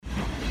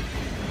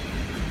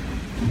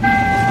May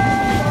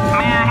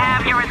I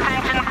have your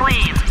attention,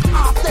 please?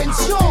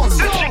 Atención.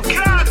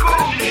 Chicago.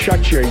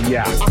 Shut your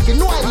yap. Que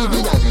no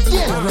adivina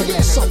quién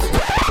regresó.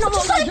 What you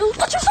say, dude?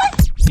 What you say?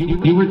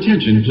 Your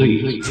attention,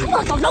 please. You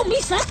don't know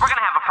me, son. We're gonna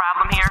have a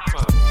problem here.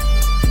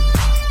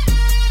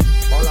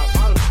 Con la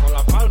palma. Con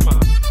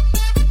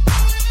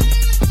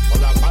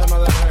la palma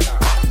de la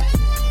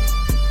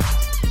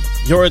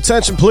Your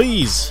attention,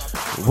 please.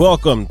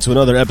 Welcome to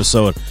another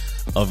episode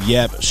of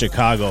Yap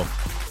Chicago.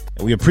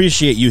 And we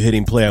appreciate you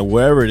hitting play on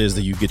wherever it is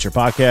that you get your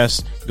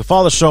podcast. You can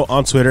follow the show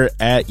on Twitter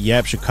at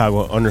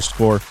YapChicago_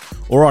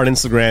 or on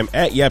Instagram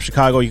at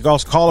YapChicago. You can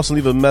also call us and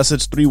leave a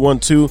message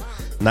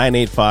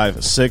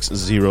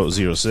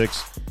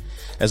 312-985-6006.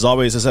 As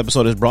always, this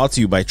episode is brought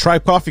to you by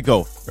Tribe Coffee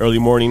Co. Early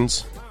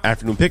mornings,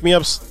 afternoon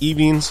pick-me-ups,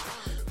 evenings.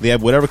 They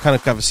have whatever kind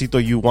of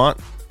cafecito you want,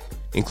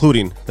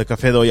 including the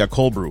Café de Olla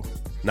cold brew,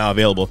 now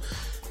available.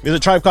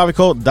 Visit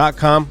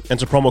tribecoffeeco.com,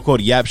 enter promo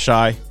code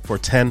YAPSHY for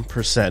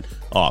 10%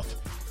 off.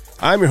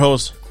 I'm your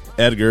host,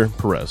 Edgar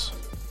Perez.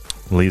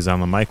 Lee's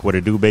on the mic. What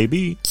it do,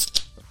 baby?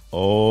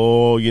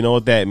 Oh, you know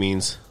what that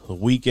means. The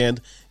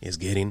weekend is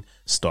getting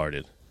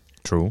started.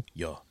 True.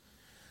 Yo.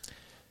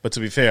 But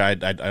to be fair, I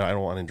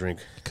don't want to drink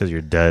Because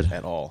you're dead.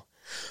 at all.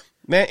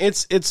 Man,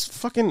 it's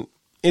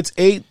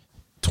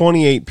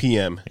 8:28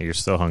 p.m. You're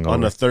still hungover.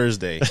 on a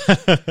Thursday.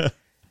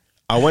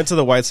 I went to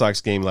the White Sox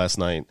game last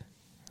night.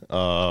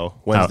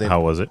 Wednesday.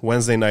 How was it?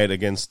 Wednesday night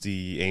against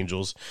the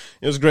Angels.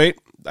 It was great.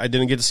 I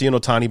didn't get to see an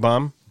Ohtani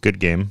bomb. Good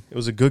game. It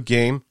was a good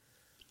game.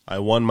 I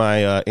won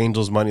my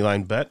Angels money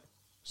line bet,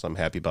 so I'm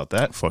happy about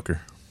that. Fucker.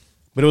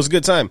 But it was a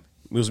good time.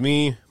 It was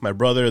me, my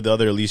brother, the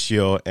other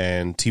Alicio,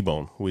 and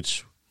T-Bone,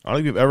 which I don't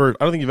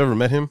think you've ever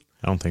met him.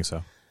 I don't think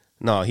so.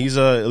 No, he's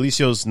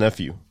Alicio's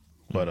nephew,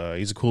 but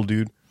he's a cool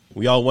dude.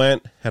 We all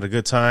went, had a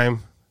good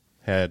time,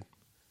 had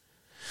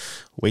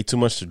way too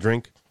much to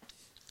drink.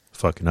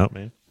 Fucking up,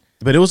 man.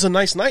 But it was a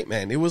nice night,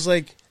 man. It was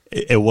like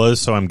It was,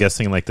 so I'm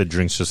guessing like the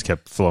drinks just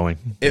kept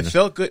flowing. it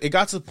felt good. It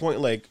got to the point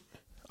like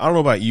I don't know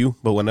about you,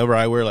 but whenever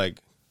I wear like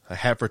a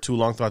hat for too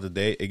long throughout the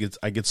day,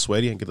 I get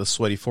sweaty. I get the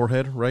sweaty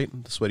forehead, right?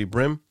 The sweaty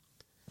brim.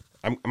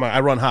 I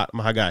run hot. I'm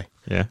a hot guy.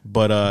 Yeah.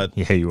 But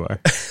Yeah, you are.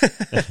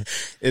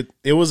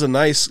 it was a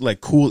nice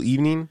like cool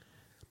evening,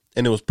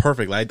 and it was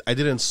perfect. Like I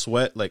didn't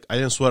sweat. Like I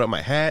didn't sweat up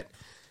my hat.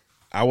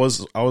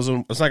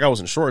 It's like I was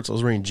in shorts. I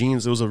was wearing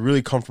jeans. It was a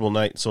really comfortable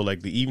night. So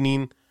like the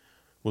evening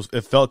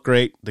it felt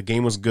great. The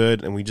game was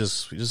good, and we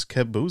just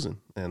kept boozing.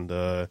 And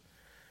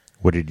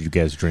What did you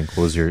guys drink?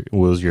 What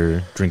was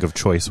your drink of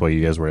choice while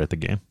you guys were at the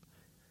game?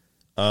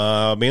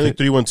 mainly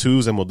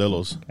 312s and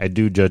Modelos. I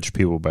do judge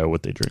people by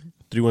what they drink.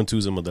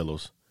 312s and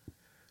Modelos.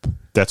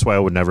 That's why I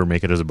would never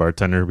make it as a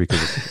bartender,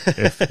 because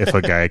if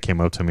a guy came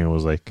up to me and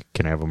was like,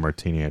 "Can I have a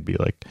martini?" I'd be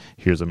like,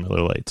 "Here's a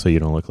Miller Lite, so you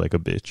don't look like a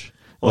bitch."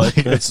 Well,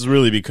 it's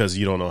really because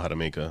you don't know how to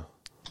make a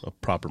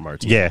proper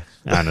martini. Yeah,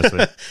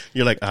 honestly.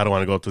 You're like, I don't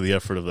want to go through the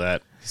effort of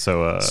that.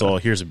 So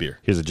Here's a beer.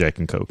 here's a Jack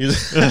and Coke.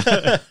 It's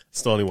the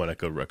only one I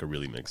could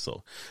really mix.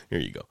 So here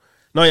you go.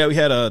 No, yeah, we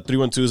had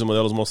 312s and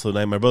Modelos most of the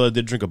night. My brother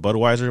did drink a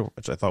Budweiser,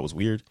 which I thought was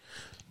weird,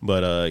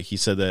 but he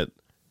said that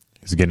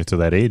He's getting to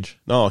that age.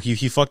 no, he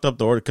fucked up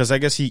the order because I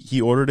guess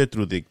he ordered it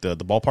through the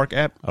ballpark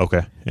app,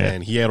 Okay. Yeah.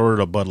 and he had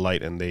ordered a Bud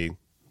Light, and they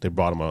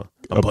brought him a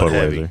A Bud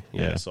Heavy. Budweiser,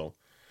 Yeah. yeah. So,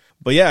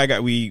 but yeah,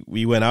 we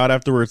went out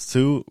afterwards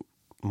too,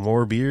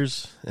 more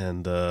beers,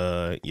 and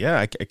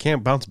I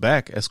can't bounce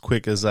back as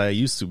quick as I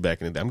used to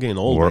back in the day. I'm getting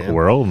old, man.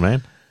 We're old,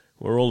 man.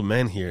 We're old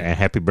men here. And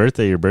happy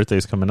birthday. Your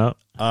birthday's coming up.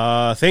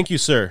 Thank you,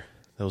 sir.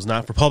 That was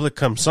not for public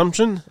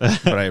consumption,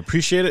 but I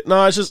appreciate it.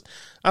 No, it's just,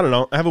 I don't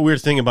know. I have a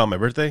weird thing about my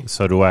birthday.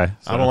 So do I.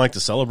 I don't like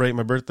to celebrate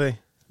my birthday.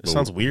 It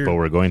sounds weird. But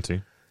we're going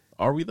to.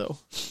 Are we, though?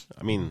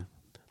 I mean,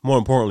 more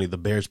importantly, the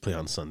Bears play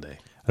on Sunday.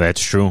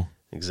 That's true.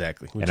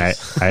 Exactly. And I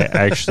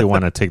actually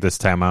want to take this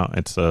time out.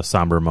 It's a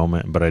somber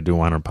moment, but I do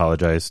want to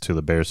apologize to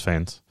the Bears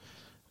fans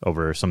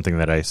over something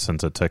that I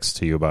sent a text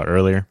to you about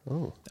earlier.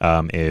 Oh.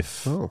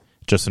 If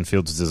Justin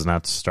Fields does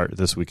not start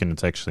this weekend,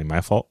 it's actually my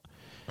fault.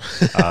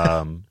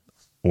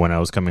 When I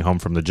was coming home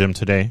from the gym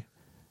today,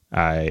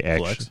 I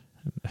actually...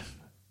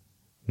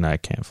 No, I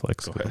can't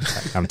flex.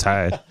 I'm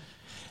tired.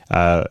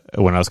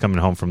 When I was coming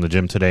home from the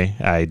gym today,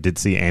 I did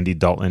see Andy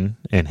Dalton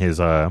in his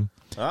souped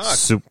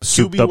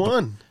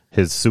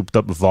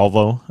up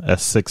Volvo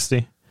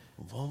S60.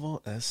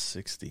 Volvo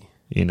S60.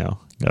 You know,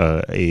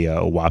 a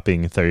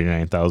whopping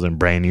 39,000,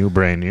 brand new.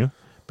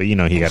 But you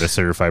know, he got a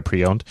certified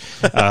pre-owned,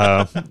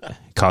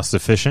 cost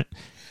efficient.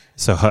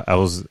 So I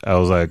was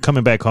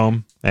coming back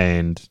home,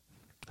 and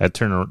I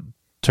turned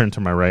to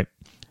my right,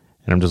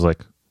 and I'm just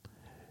like,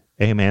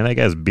 "Hey man, that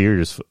guy's beard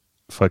is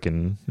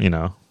fucking,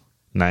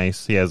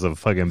 nice. He has a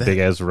fucking big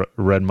ass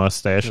red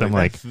mustache." I'm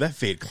like, that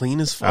fade clean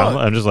as fuck.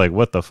 I'm just like,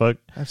 what the fuck?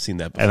 I've seen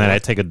that before. And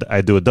then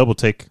I do a double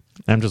take.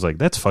 And I'm just like,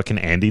 that's fucking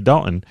Andy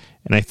Dalton.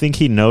 And I think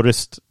he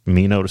noticed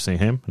me noticing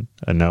him.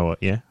 I know,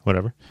 yeah,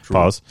 whatever. True.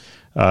 Pause.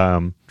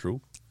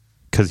 True.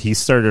 Because he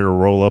started to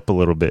roll up a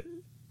little bit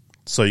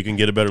So you can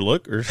get a better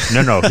look? Or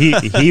No.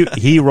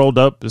 He rolled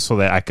up so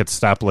that I could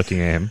stop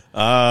looking at him.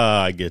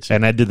 I get you.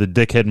 And I did the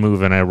dickhead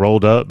move, and I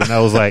rolled up, and I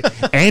was like,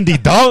 Andy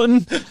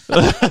Dalton?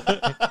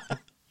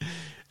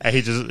 And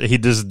he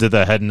just did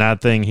the head nod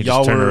thing. He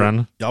just turned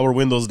around. Y'all were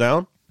windows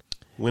down?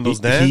 Windows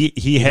down?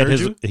 He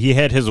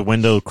had his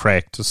window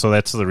cracked, so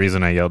that's the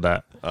reason I yelled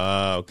at.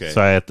 Okay.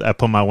 So I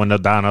put my window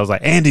down. I was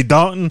like, Andy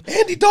Dalton?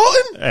 Andy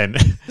Dalton? And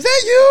Is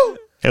that you?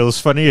 it was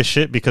funny as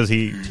shit because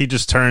he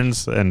just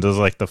turns and does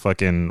like the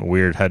fucking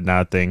weird head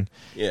nod thing.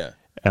 Yeah.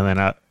 And then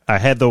I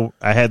had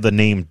the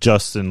name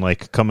Justin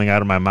like coming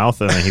out of my mouth,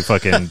 and then he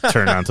fucking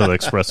turned onto the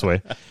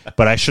expressway.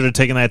 But I should have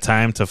taken that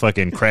time to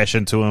fucking crash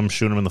into him,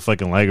 shoot him in the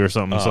fucking leg or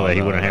something, so that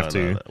he wouldn't have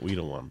to. No. We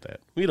don't want that.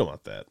 We don't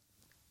want that.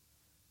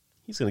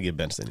 He's going to get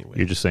benched anyway.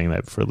 You're just saying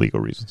that for legal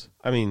reasons.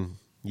 I mean,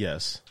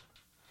 yes.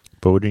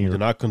 But what do you Do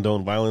not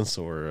condone violence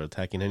or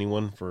attacking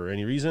anyone for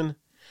any reason.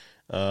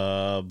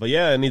 But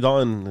yeah, Andy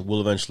Dalton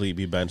will eventually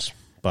be benched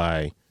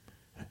by,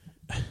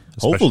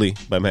 hopefully,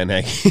 by Matt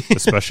Nagy.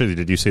 Especially,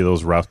 did you see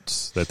those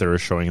routes that they were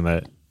showing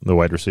that the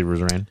wide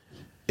receivers ran?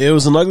 It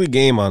was an ugly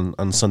game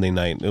on Sunday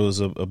night. It was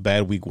a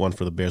bad week one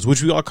for the Bears,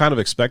 which we all kind of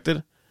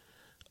expected.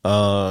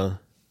 I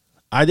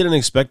didn't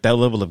expect that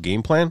level of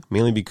game plan,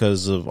 mainly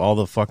because of all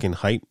the fucking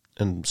hype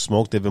and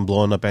smoke they've been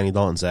blowing up Andy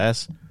Dalton's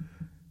ass,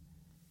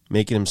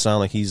 making him sound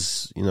like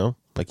he's,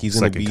 like he's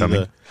going to be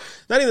coming.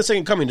 not even the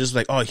second coming, just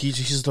like, oh, he's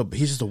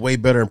just a way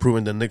better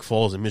improvement than Nick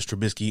Foles and Mitch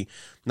Trubisky.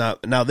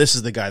 Now this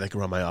is the guy that can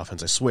run my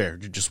offense. I swear.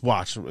 Just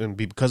watch, and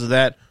because of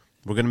that,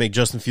 we're going to make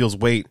Justin Fields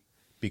wait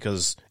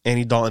because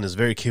Andy Dalton is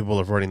very capable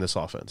of running this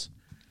offense.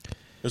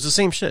 It was the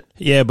same shit.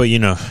 Yeah, but you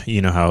know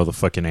how the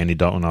fucking Andy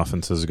Dalton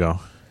offenses go.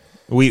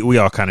 We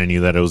all kind of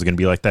knew that it was going to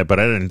be like that, but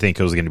I didn't think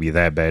it was going to be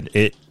that bad.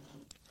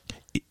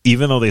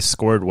 Even though they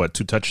scored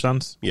 2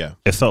 touchdowns, Yeah.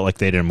 it felt like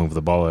they didn't move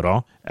the ball at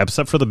all,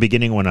 except for the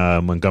beginning when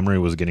Montgomery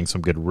was getting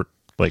some good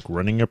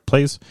running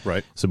plays,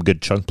 Right. Some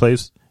good chunk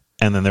plays,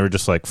 and then they were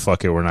just like,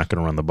 "Fuck it, we're not going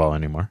to run the ball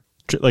anymore."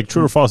 Like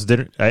true or false,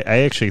 didn't I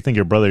actually think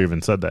your brother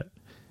even said that?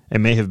 It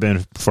may have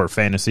been for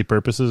fantasy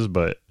purposes,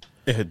 but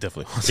It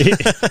definitely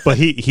was. but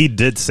he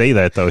did say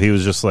that though. He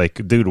was just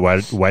like, "Dude,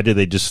 why did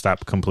they just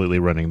stop completely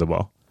running the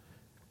ball?"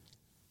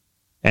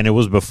 And it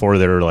was before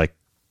they were like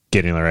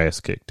getting their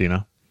ass kicked,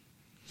 And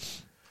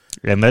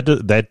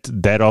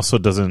that also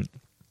doesn't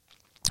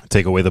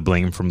take away the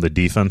blame from the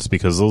defense,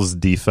 because those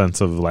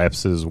defensive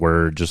lapses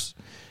were just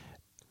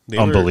They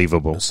were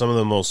unbelievable. some of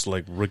the most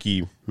like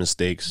rookie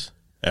mistakes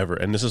ever.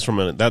 And this is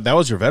from that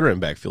was your veteran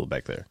backfield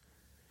back there,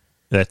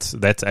 That's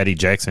Eddie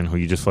Jackson, who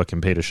you just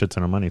fucking paid a shit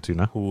ton of money to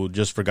now. who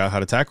just forgot how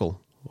to tackle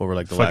over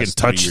like the Fucking last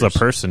 3 touch years. the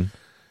person.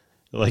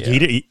 Like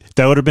Yeah.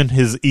 that would have been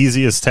his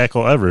easiest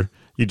tackle ever.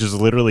 You just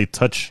literally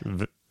touch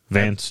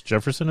Vance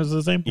Jefferson is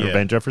his name? Or Yeah,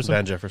 Van Jefferson?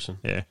 Van Jefferson.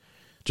 Yeah.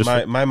 Just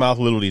My mouth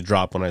literally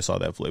dropped when I saw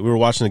that play. We were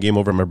watching the game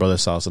over at my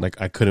brother's house, and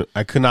I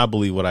could not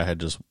believe what I had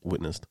just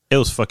witnessed. it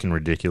was fucking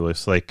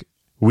ridiculous. Like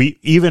we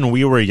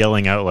were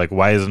yelling out like,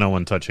 "Why is no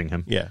one touching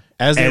him?" Yeah,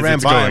 as they As ran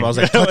it's by going. him, I was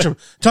like,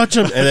 touch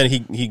him, and then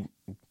he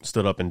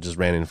stood up and just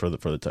ran in for the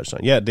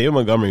touchdown. Yeah, David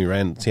Montgomery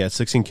he had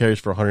 16 carries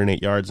for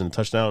 108 yards and a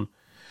touchdown.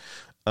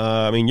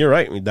 I mean, you're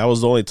right. I mean, that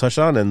was the only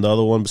touchdown, and the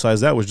other one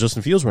besides that was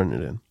Justin Fields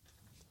running it in.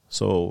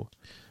 So,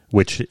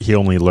 Which he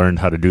only learned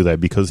how to do that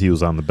because he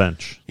was on the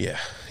bench. yeah,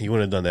 he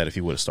wouldn't have done that if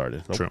he would have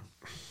started. Nope. True.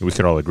 We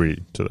could all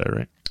agree to that,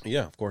 right?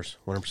 Yeah, of course,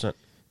 100%.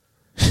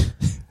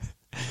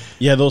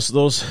 Yeah,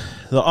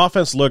 the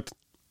offense looked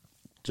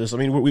just. I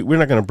mean, we're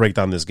not going to break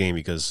down this game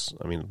because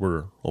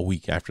we're a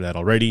week after that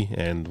already,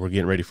 and we're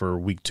getting ready for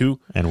week 2.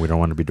 And we don't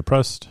want to be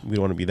depressed. We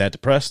don't want to be that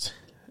depressed,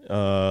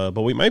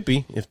 but we might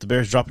be if the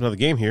Bears drop another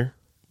game here.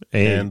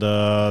 Hey. And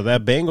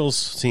that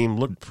Bengals team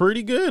looked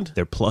pretty good.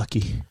 They're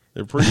plucky.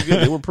 They're pretty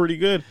good. They were pretty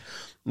good.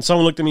 And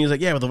someone looked at me and was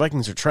like, "Yeah, but the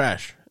Vikings are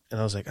trash." And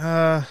I was like,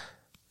 I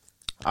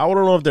don't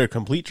know if they're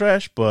complete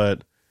trash,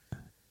 but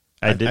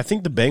I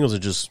think the Bengals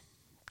are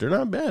they're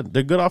not bad.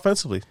 They're good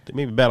offensively. They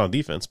may be bad on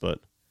defense, but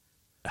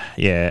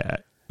Yeah,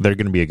 they're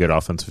going to be a good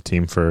offensive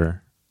team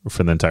for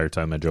the entire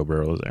time that Joe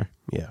Burrow is there.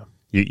 yeah.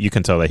 You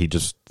can tell that he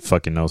just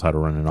fucking knows how to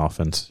run an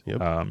offense.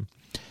 Yep.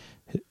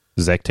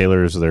 Zach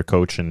Taylor is their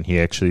coach, and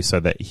he actually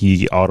said that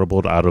he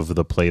audibled out of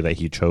the play that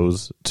he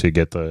chose to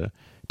get the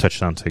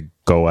touchdown to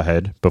go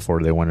ahead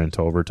before they went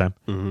into overtime.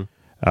 Mm-hmm.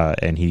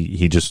 And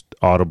he just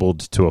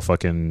audibled to a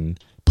fucking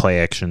play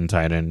action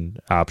tight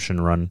end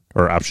option run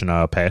or option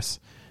pass.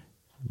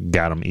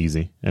 Got him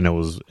easy. And it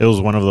was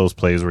one of those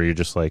plays where you're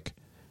just like,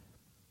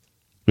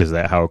 is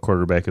that how a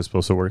quarterback is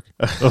supposed to work?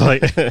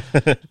 Like,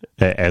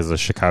 as a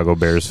Chicago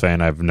Bears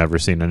fan, I've never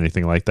seen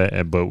anything like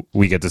that, but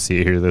we get to see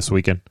it here this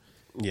weekend.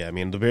 Yeah, I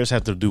mean, the Bears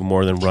have to do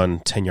more than run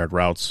 10-yard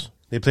routes.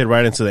 They played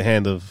right into the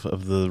hand of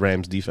the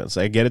Rams defense.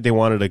 I get it. They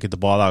wanted to get the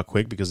ball out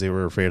quick because they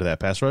were afraid of that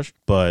pass rush.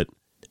 But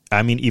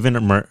I mean,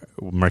 even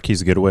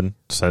Marquise Goodwin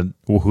said,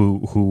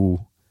 who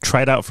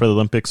tried out for the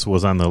Olympics,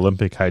 was on the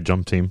Olympic high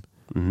jump team,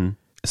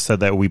 said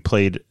that we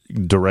played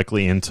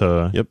directly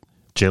into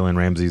Jalen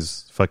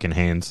Ramsey's fucking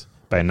hands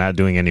by not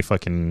doing any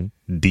fucking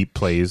deep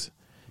plays.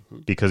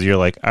 because you're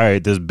like, all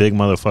right, this big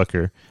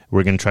motherfucker,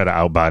 we're gonna try to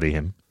outbody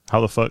him.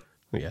 How the fuck?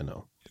 Yeah,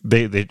 no.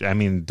 They I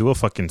mean, do a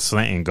fucking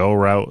slant and go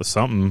route,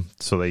 something,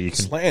 so that you can.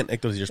 Slant.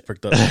 Hector's ears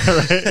pricked up.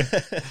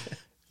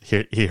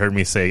 He heard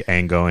me say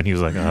Ango, and he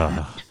was like,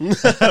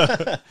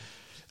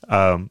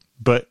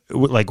 but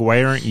like,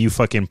 why aren't you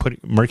fucking putting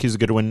Marquise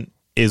Goodwin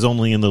is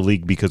only in the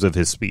league because of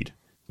his speed?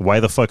 Why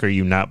the fuck are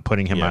you not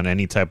putting him on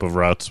any type of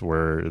routes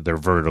where they're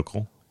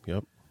vertical?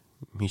 Yep.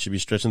 He should be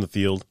stretching the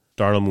field.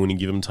 Darnell Mooney,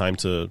 give him time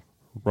to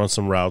run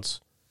some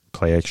routes.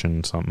 Play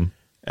action, something.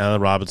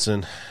 Allen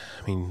Robinson.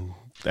 I mean,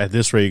 at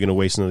this rate, you're going to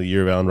waste another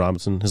year of Allen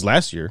Robinson. His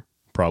last year,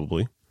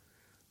 probably,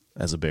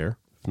 as a Bear,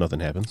 if nothing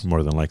happens.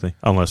 More than likely.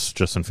 Unless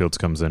Justin Fields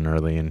comes in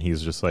early and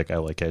he's just like, I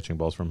like catching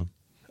balls from him.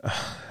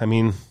 I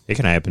mean, it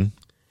can happen.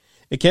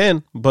 It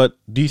can, but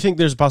do you think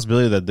there's a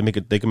possibility that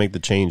they can make the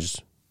change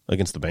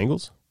against the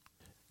Bengals?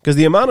 Because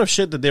the amount of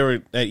shit that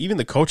even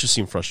the coaches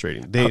seem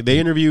frustrating. They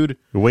interviewed.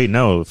 Wait,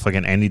 no,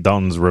 fucking Andy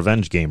Dalton's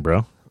revenge game,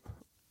 bro.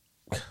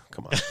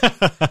 Come on.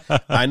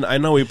 I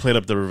know we played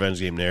up the revenge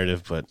game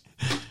narrative, but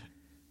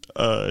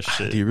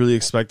shit. Do you really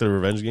expect a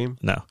revenge game?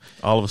 No.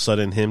 All of a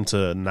sudden, him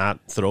to not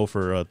throw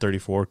for a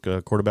 34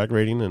 quarterback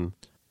rating, and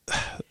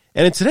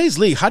in today's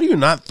league, how do you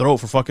not throw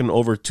for fucking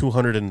over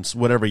 200 and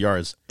whatever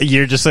yards?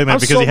 You're just saying that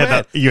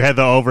because you had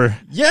the over.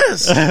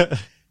 Yes.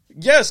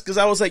 Yes, because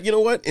I was like, you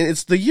know what?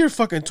 It's the year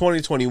fucking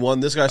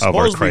 2021. This guy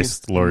supposedly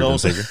Christ, Lord and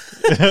Savior.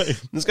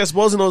 This guy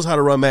supposedly knows how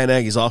to run Matt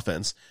Nagy's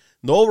offense.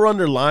 The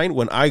over-under line,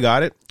 when I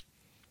got it,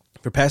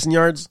 for passing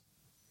yards,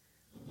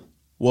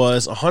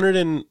 was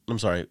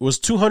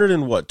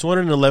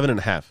 211 and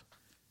a half.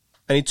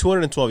 I need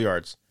 212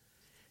 yards.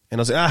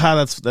 And I was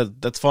like,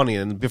 that's funny.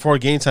 And before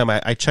game time,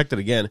 I checked it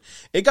again.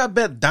 It got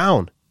bet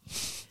down.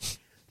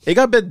 It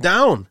got bet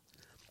down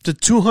to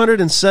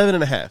 207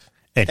 and a half.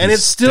 And it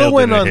still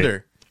went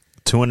under.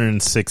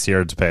 206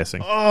 yards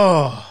passing.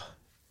 Oh,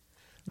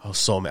 I was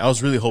so mad. I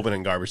was really hoping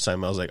in garbage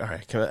time. I was like, all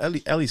right,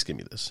 at least give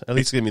me this. At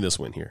least give me this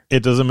win here.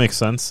 It doesn't make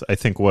sense. I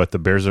think the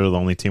Bears are the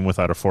only team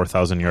without a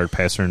 4,000-yard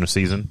passer in a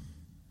season,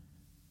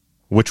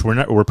 which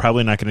we're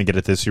probably not going to get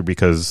it this year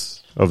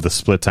because of the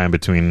split time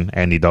between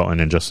Andy Dalton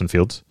and Justin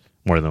Fields,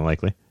 more than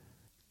likely.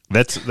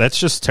 That's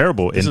just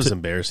terrible. This is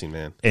embarrassing,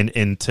 man.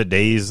 In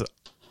today's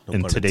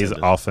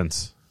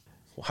offense,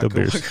 the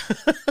Bears.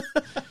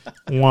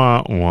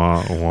 Wah,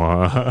 wah,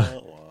 wah.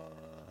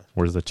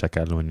 Where's the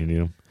checkout when you need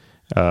them?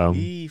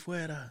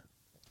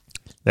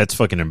 That's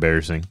fucking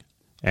embarrassing,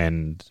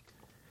 and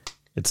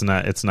it's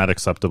not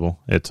acceptable.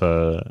 It's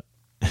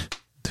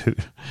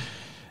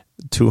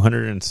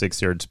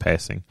 206 yards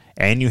passing,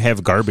 and you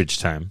have garbage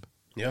time.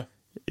 Yeah,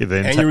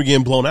 and you were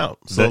getting blown out.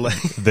 So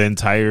the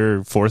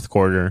entire fourth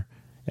quarter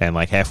and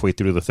like halfway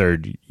through the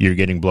third, you're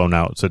getting blown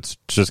out. So it's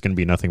just going to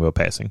be nothing but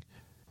passing.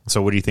 So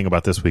what do you think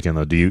about this weekend,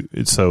 though?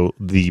 So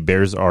the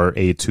Bears are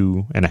a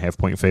 2.5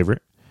 point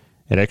favorite.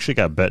 It actually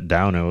got bet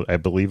down. I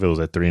believe it was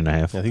at 3.5.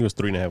 I think it was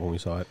 3.5 when we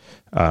saw it.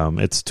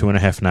 It's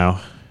 2.5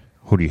 now.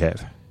 Who do you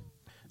have?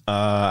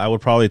 I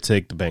would probably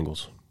take the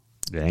Bengals.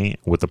 Dang,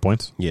 with the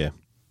points? Yeah.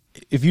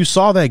 If you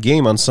saw that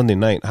game on Sunday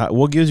night,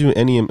 what gives you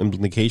any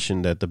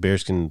indication that the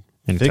Bears can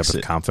fix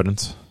it?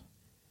 Confidence?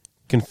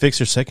 Can fix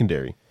their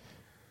secondary.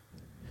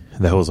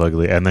 That was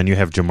ugly. And then you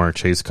have Jamar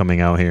Chase coming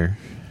out here.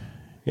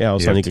 Yeah, all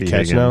of a sudden he could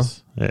catch now.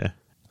 Yeah.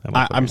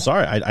 I'm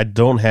sorry. I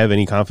don't have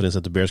any confidence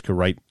that the Bears could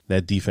right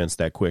that defense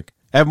that quick.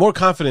 I have more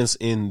confidence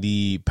in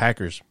the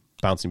Packers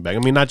bouncing back. I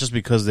mean, not just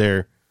because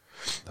they're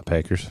the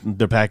Packers.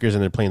 They're Packers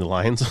and they're playing the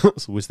Lions,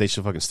 which they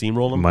should fucking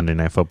steamroll them. Monday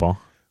Night Football.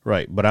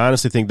 Right. But I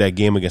honestly think that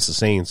game against the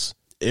Saints,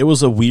 it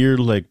was a weird,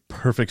 like,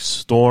 perfect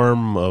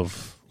storm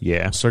of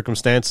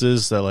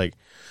circumstances that, like,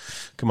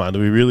 come on, do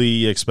we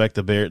really expect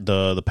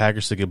the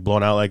Packers to get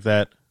blown out like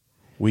that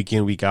week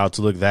in, week out,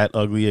 to look that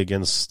ugly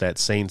against that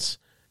Saints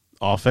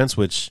offense,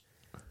 which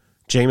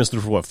Jameis threw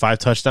for 5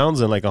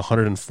 touchdowns and like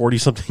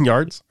 140-something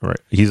yards? Right.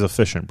 He's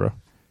efficient, bro.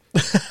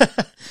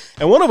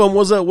 And one of them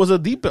was a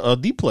deep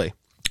play.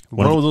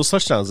 One of those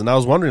touchdowns. And I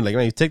was wondering, like,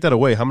 man, you take that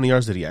away, how many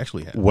yards did he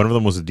actually have? One of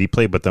them was a deep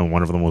play, but then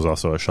one of them was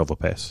also a shovel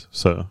pass.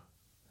 So,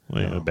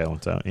 it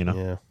balanced out, you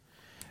know?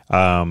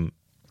 Yeah.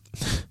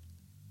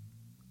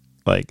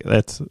 Like,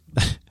 that's...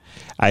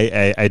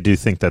 I do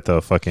think that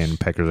the fucking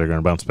Packers are going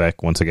to bounce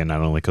back once again, not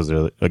only because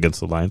they're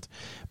against the Lions,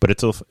 but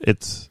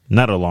it's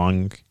not a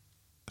long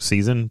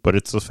season, but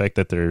it's the fact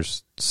that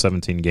there's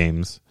 17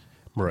 games.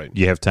 Right.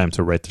 You have time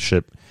to right the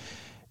ship.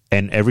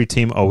 And every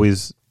team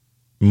always,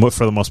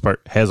 for the most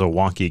part, has a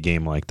wonky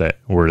game like that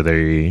where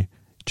they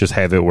just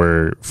have it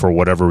where, for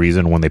whatever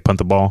reason, when they punt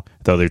the ball,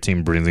 the other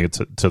team brings it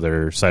to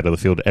their side of the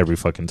field every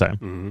fucking time.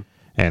 Mm-hmm.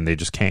 And they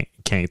just can't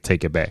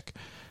take it back.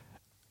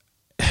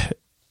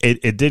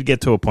 It did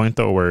get to a point,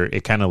 though, where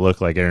it kind of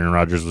looked like Aaron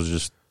Rodgers was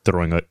just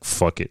throwing like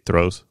fuck it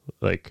throws.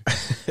 Like,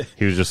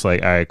 he was just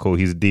like, all right, cool,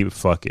 he's deep,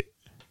 fuck it.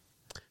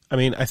 I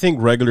mean, I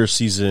think regular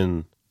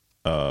season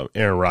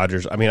Aaron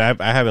Rodgers, I mean,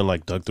 I haven't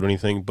like dug through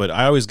anything, but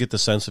I always get the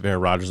sense of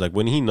Aaron Rodgers, like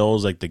when he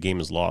knows like the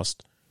game is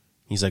lost,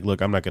 he's like,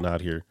 look, I'm not going to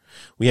out here.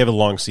 We have a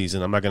long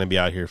season. I'm not going to be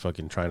out here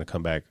fucking trying to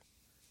come back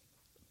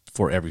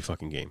for every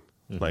fucking game.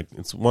 Like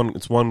it's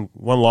one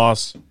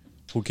loss.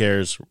 Who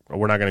cares?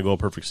 We're not going to go a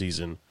perfect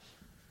season.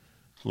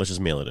 Let's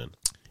just mail it in.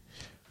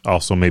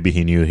 Also, maybe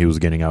he knew he was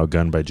getting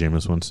outgunned by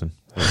Jameis Winston.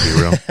 Let's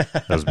be real.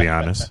 Let's be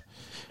honest.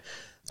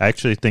 I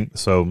actually think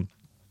so.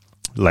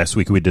 Last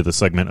week we did the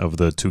segment of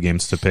the 2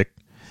 games to pick.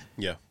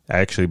 Yeah, I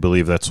actually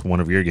believe that's one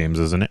of your games,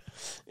 isn't it?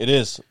 it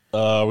is.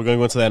 We're going to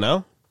go into that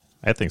now.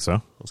 I think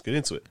so. Let's get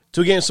into it.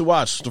 2 games to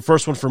watch. The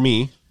first one for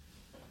me,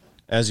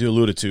 as you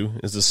alluded to,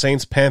 is the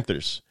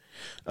Saints-Panthers.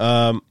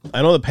 I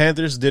know the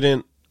Panthers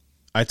didn't.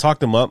 I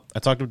talked them up. I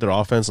talked up their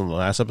offense on the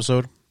last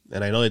episode,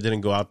 and I know they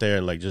didn't go out there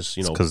and just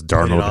Because put it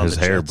Darnold on his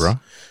the hair, Jets.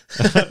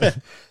 bro.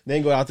 They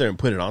didn't go out there and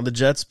put it on the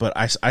Jets, but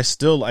I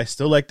still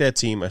like that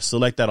team. I still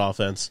like that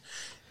offense,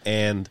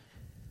 and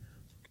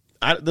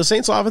the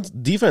Saints'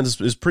 defense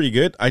is pretty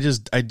good. I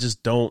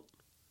just don't.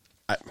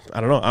 I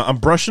don't know. I'm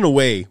brushing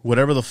away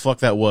whatever the fuck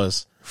that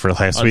was For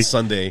last on week,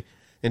 Sunday,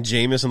 and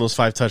Jameis and those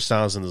 5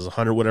 touchdowns and those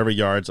 100 whatever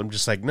yards. I'm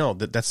just like, no,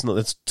 that's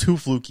too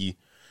fluky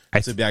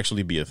to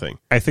actually be a thing.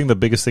 I think the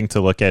biggest thing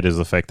to look at is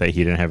the fact that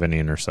he didn't have any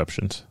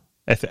interceptions.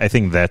 I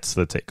think that's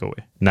the takeaway,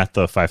 not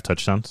the 5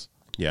 touchdowns.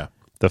 Yeah,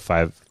 The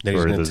 5 That he's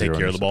or gonna the take 0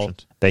 care of the ball?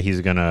 interceptions. That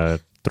he's gonna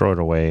throw it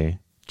away,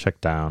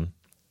 check down,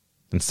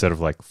 instead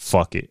of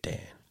fuck it. damn.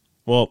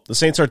 Well, the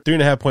Saints are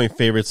 3.5-point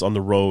favorites on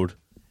the road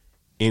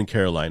in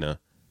Carolina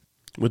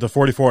with a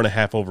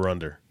 44.5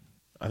 over/under.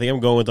 I think I'm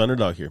going with the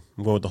underdog here.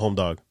 I'm going with the home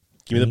dog.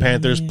 Give me the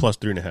Panthers plus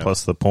 3.5.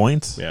 Plus the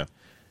points. Yeah.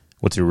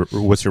 What's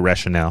your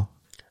rationale?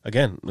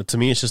 Again, to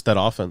me, it's just that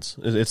offense.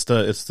 It's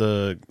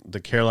the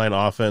Carolina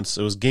offense.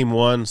 It was game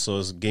 1, so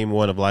it's game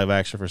 1 of live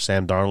action for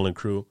Sam Darnold and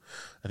crew.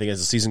 I think as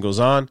the season goes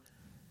on,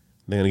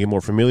 they're going to get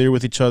more familiar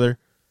with each other.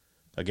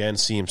 Again,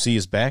 CMC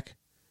is back,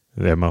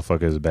 That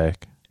motherfucker is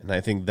back. and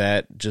I think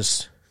that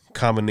just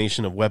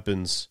combination of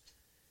weapons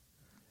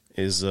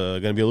is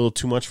going to be a little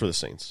too much for the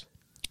Saints.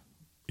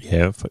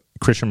 Yeah,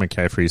 Christian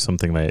McCaffrey is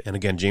something that And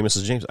again, Jameis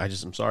is James.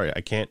 I'm sorry, I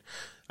can't.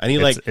 I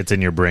need it's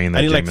in your brain that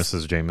I need Jameis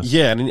is Jameis.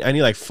 Yeah, I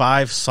need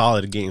 5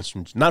 solid games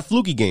from, not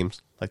fluky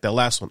games like that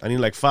last one. I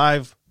need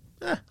 5.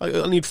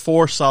 I need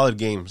 4 solid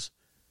games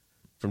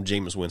from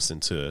Jameis Winston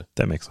to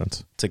That makes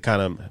sense.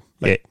 kind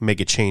of make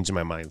a change in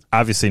my mind.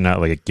 Obviously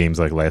not like games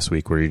like last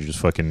week where you're just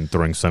fucking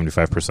throwing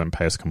 75%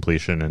 pass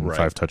completion and Right.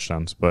 5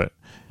 touchdowns. But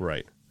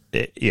Right.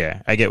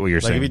 yeah, I get what you're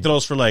Like saying. if he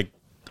throws for I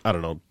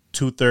don't know,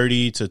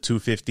 230 to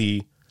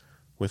 250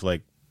 with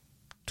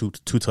two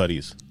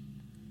tutties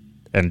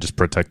And just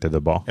protected the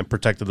ball. and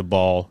protected the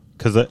ball,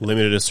 Because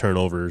limited his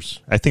turnovers.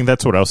 I think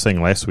that's what I was saying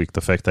last week.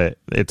 The fact that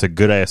it's a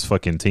good ass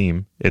fucking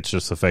team. It's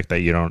just the fact that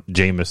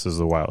Jameis is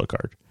the wild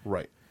card,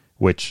 Right.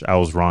 which I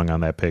was wrong on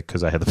that pick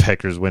because I had the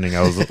Packers winning.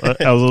 I was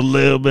a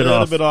little bit A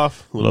off.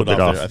 little bit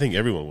off. off. I think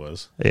everyone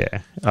was. Yeah.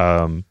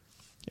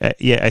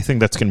 Yeah, I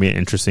think that's going to be an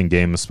interesting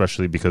game,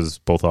 especially because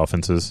both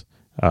offenses.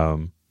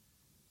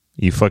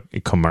 You fuck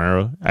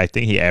Kamara. I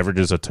think he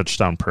averages a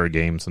touchdown per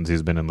game since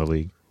he's been in the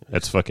league.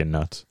 That's fucking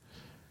nuts.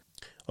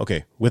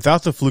 Okay,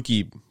 without the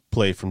fluky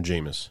play from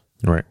Jameis,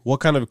 Right. what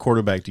kind of a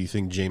quarterback do you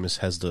think Jameis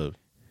has the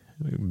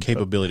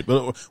capability?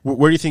 But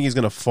where do you think he's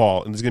going to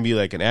fall? And it's going to be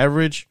an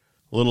average,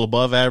 a little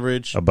above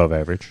average, Above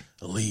average.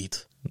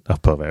 elite,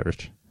 Above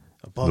average.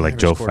 above Like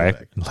average Joe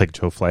quarterback.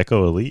 Joe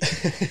Flacco elite.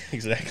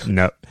 Exactly.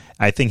 No,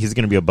 I think he's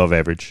going to be above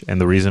average,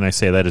 and the reason I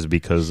say that is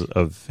because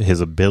of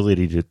his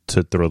ability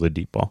to throw the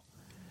deep ball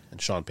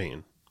And Sean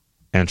Payton.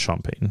 and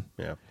Sean Payton.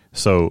 Yeah.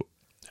 So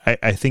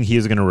I think he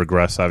is going to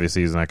regress.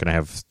 Obviously, he's not going to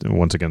have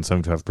once again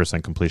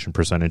 75% completion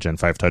percentage and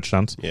 5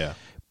 touchdowns. Yeah.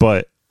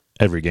 But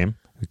every game,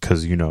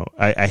 because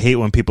I hate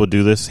when people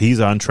do this. He's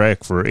on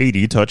track for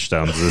 80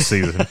 touchdowns this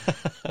season.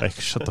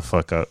 Shut the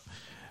fuck up.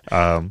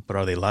 But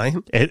are they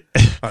lying? It.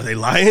 Are they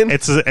lying?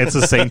 It's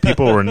the same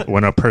people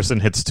when a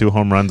person hits 2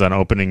 home runs on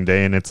opening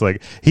day and it's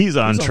like he's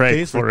on He's on track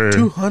pace for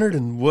 200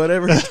 and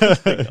whatever.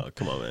 Oh,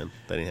 come on, man.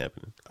 That ain't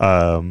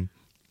happening.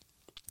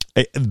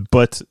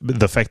 But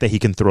the fact that he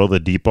can throw the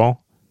deep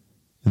ball,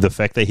 the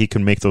fact that he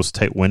can make those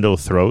tight window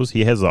throws,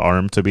 he has the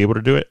arm to be able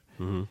to do it.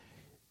 Mm-hmm.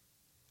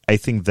 I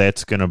think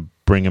that's going to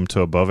bring him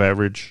to above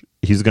average.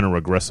 He's going to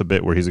regress a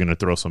bit where he's going to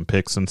throw some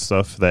picks and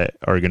stuff that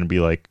are going to be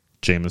like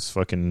Jameis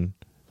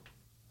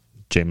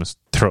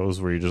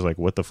throws where you're just like,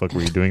 what the fuck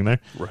were you doing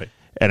there? Right.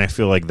 And I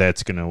feel like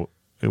that's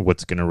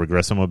what's going to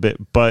regress him a bit.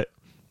 But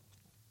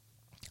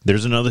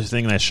there's another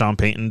thing that Sean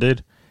Payton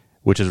did,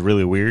 which is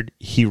really weird.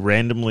 He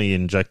randomly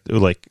injected,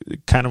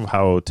 kind of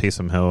how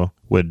Taysom Hill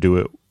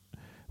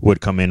would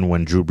come in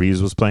when Drew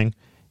Brees was playing.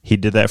 He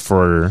did that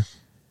for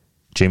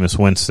Jameis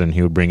Winston.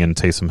 He would bring in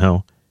Taysom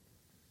Hill.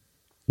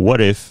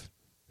 What if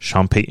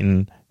Sean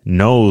Payton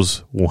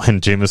knows when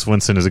Jameis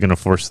Winston is going to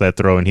force that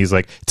throw, and he's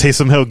like,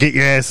 Taysom Hill, get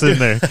your ass in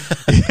there.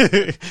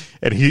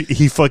 And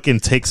he fucking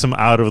takes him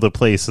out of the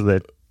place so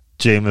that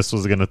Jameis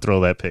was going to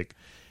throw that pick.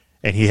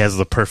 And he has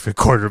the perfect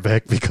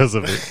quarterback because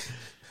of it.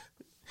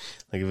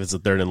 Like if it's a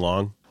 3rd and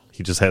long,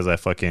 He just has that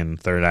fucking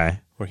third eye.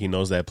 where he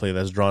knows that play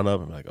that's drawn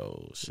up, I'm like,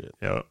 oh, shit.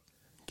 Yep.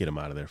 Get him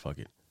out of there. Fuck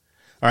it.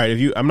 All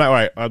right. I'm not all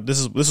right. This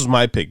is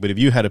my pick, but if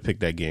you had to pick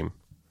that game,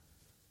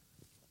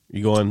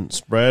 You going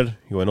spread?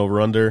 You going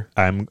over under?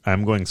 I'm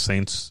going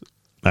Saints.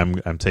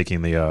 I'm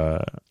taking the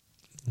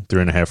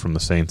 3.5 from the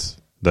Saints,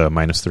 the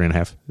minus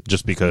 3.5,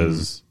 just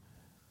because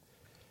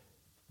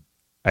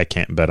I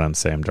can't bet on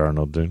Sam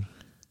Darnold, dude.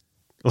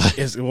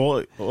 It's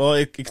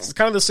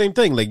kind of the same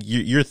thing. Like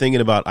you're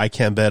thinking about, I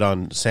can't bet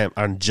on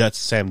Jets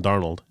Sam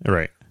Darnold,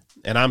 Right.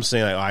 and I'm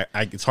saying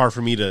it's hard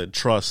for me to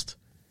trust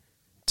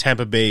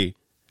Tampa Bay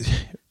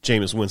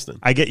Jameis Winston.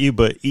 I get you,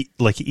 but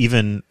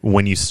even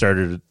when you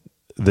started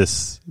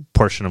this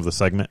portion of the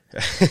segment,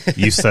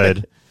 you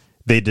said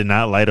they did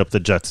not light up the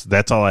Jets.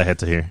 That's all I had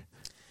to hear.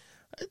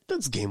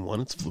 That's game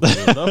one. It's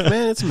enough,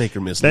 man. It's a make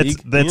or miss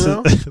league.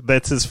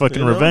 That's his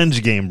fucking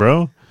revenge game,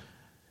 bro.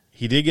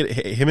 He did get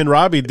him and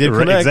Robbie did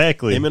connect.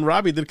 Exactly. Him and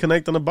Robbie did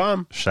connect on a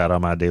bomb. Shout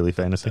out my daily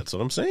fantasy. That's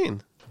what I'm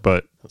saying.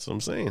 But That's what I'm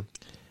saying.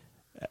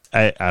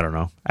 I don't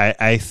know.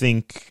 I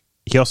think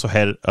he also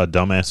had a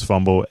dumbass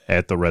fumble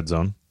at the red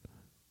zone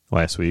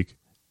last week,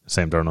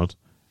 Sam Darnold.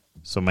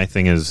 So my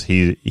thing is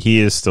he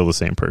is still the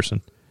same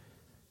person.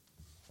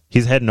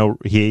 He's had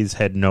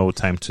no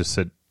time to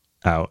sit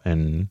out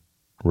and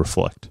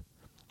reflect.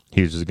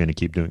 He's just going to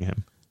keep doing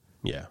him.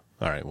 Yeah.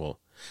 All right. Well,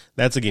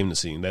 that's a game to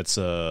see. That's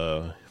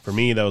for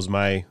me. That was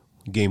my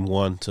game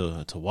one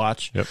to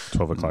watch. Yep.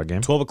 12:00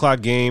 game.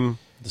 12:00 game.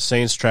 The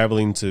Saints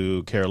traveling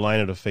to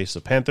Carolina to face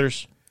the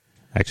Panthers.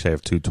 Actually, I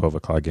have two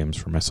 12:00 games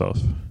for myself.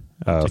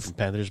 Taking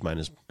Panthers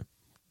minus.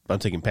 I'm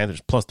taking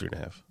Panthers plus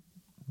 3.5.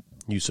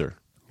 You, sir.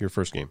 Your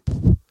first game.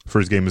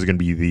 First game is going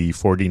to be the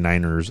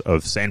 49ers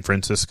of San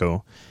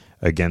Francisco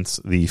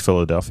against the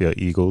Philadelphia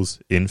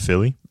Eagles in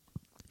Philly.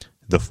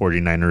 The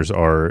 49ers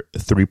are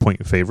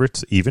 3-point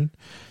favorites even.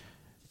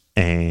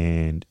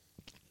 And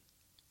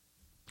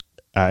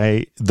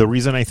the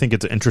reason I think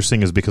it's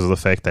interesting is because of the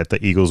fact that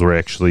the Eagles were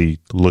actually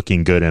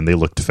looking good and they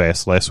looked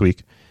fast last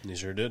week. They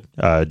sure did.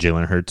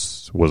 Jalen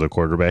Hurts was a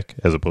quarterback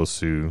as opposed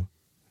to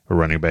a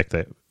running back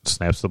that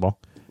snaps the ball.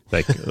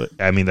 Like,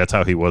 I mean, that's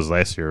how he was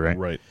last year, right?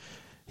 Right.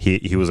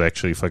 He was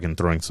actually fucking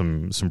throwing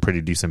some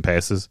pretty decent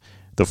passes.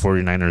 The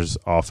 49ers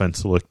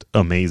offense looked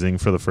amazing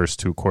for the first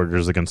two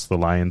quarters against the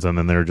Lions, and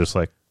then they were just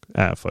like,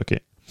 fuck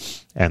it.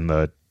 And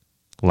the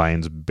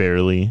Lions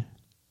barely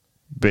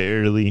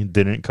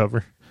didn't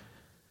cover.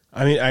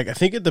 I mean, I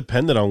think it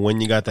depended on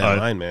when you got that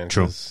line, man.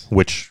 True. 'cause-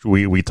 Which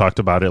we talked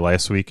about it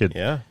last week.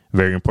 Yeah.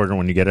 Very important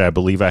when you get it. I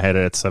believe I had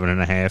it at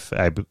 7.5.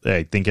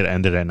 I think it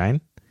ended at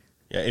 9.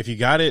 Yeah. If you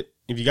got it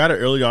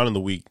early on in the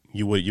week,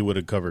 you would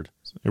have covered.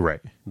 Right.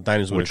 The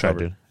Niners would have Which I covered.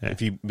 did,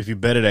 yeah. If you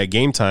bet it at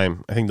game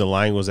time, I think the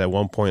line was at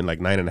one point like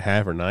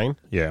 9.5 or 9.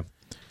 Yeah.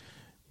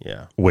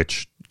 Yeah.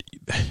 Which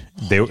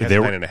they were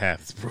 9.5.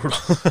 It's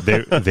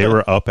brutal. they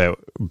were up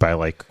by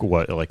like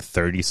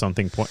 30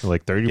 something point,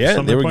 like 30 Yeah,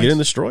 something they were points. getting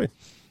destroyed.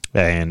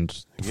 And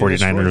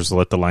 49ers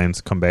let the Lions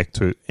come back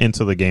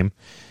into the game.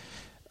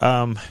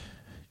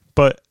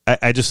 But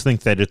I just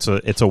think that it's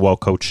a well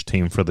coached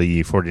team for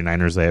the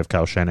 49ers. They have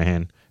Kyle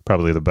Shanahan,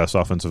 probably the best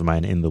offensive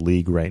mind in the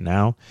league right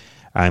now.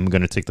 I'm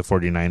going to take the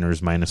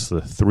 49ers minus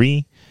the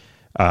 3.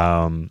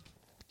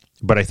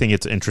 But I think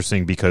it's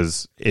interesting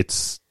because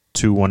it's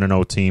two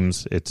 1-0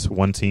 teams. It's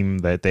one team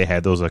that they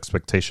had those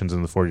expectations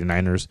in the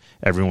 49ers.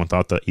 Everyone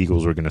thought the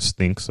Eagles were going to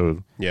stink,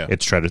 so Yeah.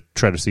 it's try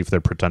to see if they're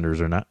pretenders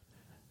or not.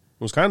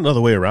 It was kind of another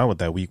way around with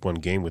that week one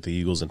game with the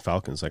Eagles and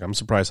Falcons. Like, I'm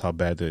surprised how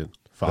bad the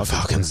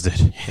Falcons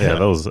did. Yeah,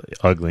 that was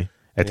ugly.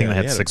 I think they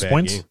had a 6 bad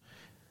points. game.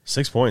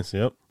 6 points,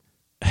 yep.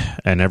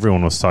 And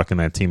everyone was talking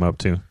that team up,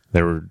 too.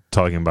 They were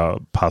talking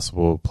about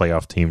possible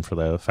playoff team for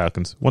the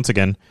Falcons. Once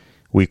again,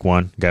 week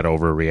one, got to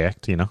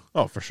overreact, you know?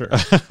 Oh, for sure.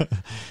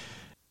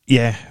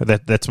 Yeah,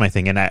 that's my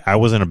thing. And I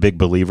wasn't a big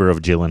believer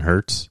of Jalen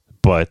Hurts,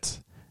 but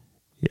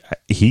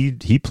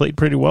he played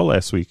pretty well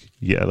last week.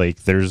 Yeah,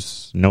 like,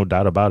 there's no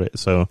doubt about it.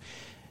 So,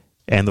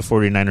 and the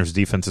 49ers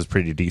defense is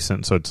pretty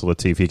decent, so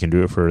let's see if he can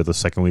do it for the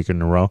second week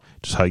in a row.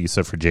 Just how you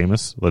said for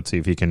Jameis. Let's see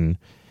if he can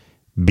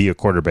be a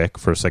quarterback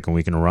for a second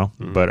week in a row.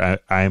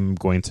 But I'm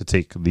going to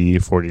take the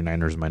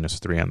 49ers minus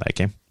 3 on that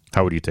game.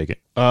 How would you take it?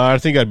 I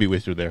think I'd be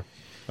with you there.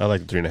 I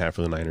like the 3.5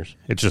 for the Niners.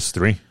 It's just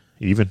 3,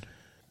 even.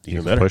 Even You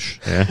can better. Push,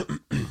 yeah.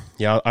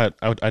 Yeah,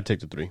 I'd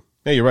take the 3.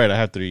 Yeah, you're right. I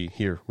have 3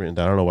 here written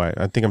down. I don't know why.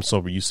 I think I'm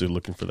so used to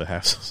looking for the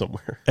halves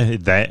somewhere.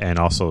 That, and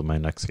also my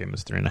next game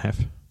is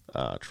 3.5.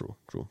 True.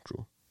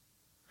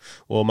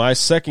 Well, my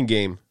second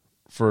game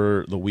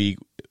for the week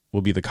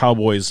will be the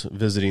Cowboys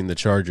visiting the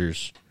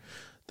Chargers.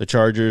 The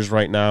Chargers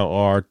right now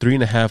are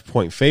 3.5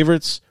 point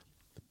favorites.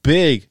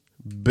 Big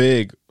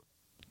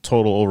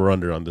total over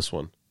under on this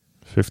one.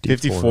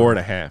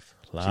 54.5.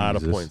 A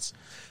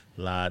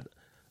lot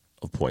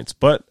of points.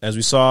 But as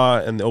we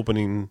saw in the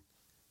opening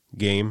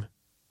game,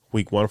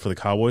 week 1 for the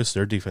Cowboys,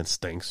 their defense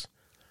stinks.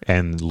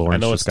 And Lawrence I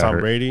know just it's got Tom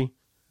hurt. Brady,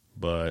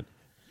 but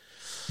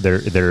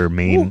Their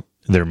main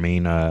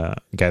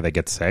guy that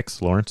gets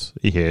sacks, Lawrence.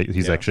 He's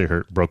Yeah. actually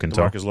hurt, broken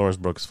toe, Marcus Lawrence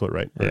broke his foot,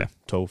 right? Or Yeah.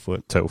 toe,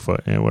 foot,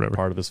 foot, yeah, whatever.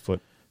 part of his foot.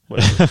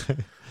 Whatever.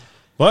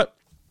 But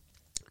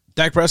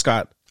Dak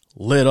Prescott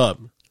lit up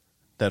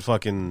that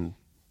fucking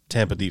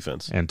Tampa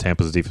defense. And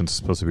Tampa's defense is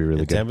supposed to be really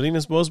And good. Tampa defense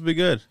is supposed to be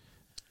good.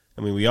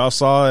 I mean, we all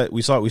saw it.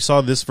 We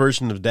saw this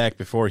version of Dak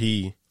before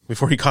he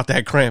caught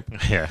that cramp.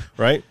 Yeah.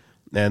 Right.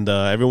 And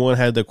everyone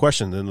had the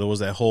question. Then there was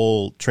that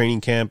whole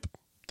training camp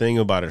thing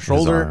about his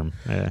shoulder. arm,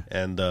 yeah.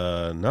 And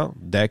no,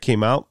 Dak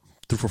came out,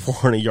 threw for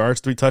 400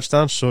 yards, 3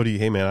 touchdowns. Showed you,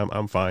 hey man,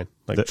 I'm fine.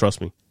 Like,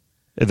 trust me.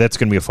 That's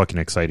going to be a fucking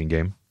exciting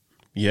game.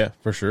 Yeah,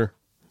 for sure.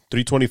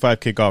 3:25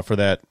 kickoff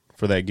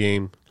for that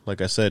game.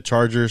 Like I said,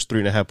 Chargers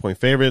 3.5-point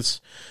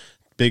favorites.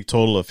 Big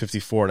total of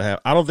 54.5.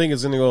 I don't think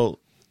it's going to go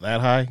that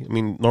high. I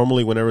mean,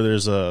 normally whenever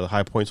there's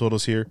high point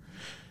totals here,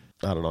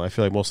 I don't know. I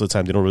feel like most of the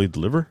time they don't really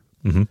deliver.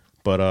 Mm-hmm.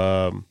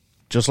 But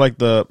just like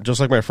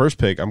my first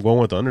pick, I'm going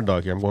with the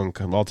underdog here.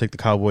 I'll take the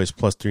Cowboys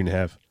plus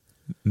 3.5.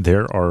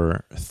 There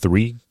are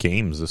 3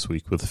 games this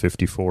week with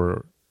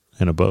 54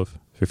 and above.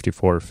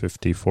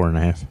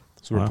 54.5.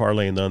 So we're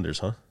parlaying the unders,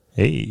 huh?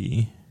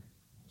 Hey.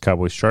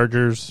 Cowboys,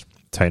 Chargers,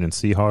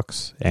 Titans,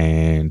 Seahawks,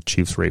 and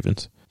Chiefs,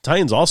 Ravens.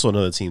 Titans also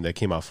another team that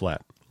came out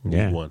flat.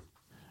 Yeah. Week 1.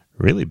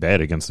 Really bad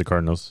against the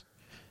Cardinals.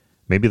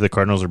 Maybe the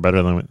Cardinals are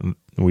better than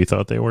we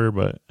thought they were,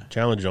 but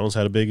Chandler Jones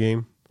had a big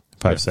game.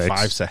 5 sacks.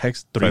 5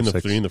 sacks. 5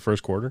 sacks. 3 in the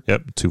first quarter.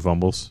 Yep, 2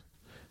 fumbles.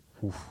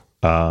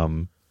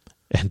 And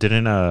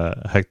didn't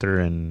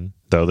Hector and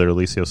the other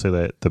Alicio say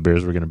that the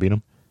Bears were going to beat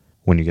them?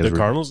 When you guys The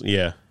Cardinals?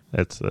 Yeah.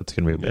 That's going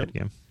to be a bad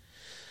game.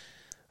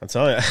 I'm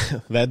telling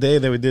you, that day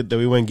that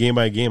we went game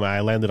by game,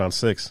 I landed on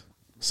 6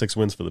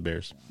 wins for the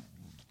Bears.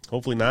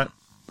 Hopefully not.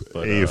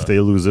 But, Hey, if they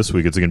lose this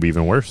week, it's going to be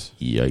even worse.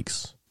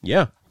 Yikes.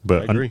 Yeah,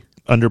 But I agree.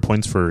 Under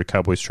points for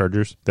Cowboys,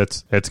 Chargers.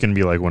 That's going to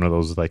be like one of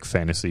those like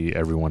fantasy.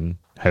 Everyone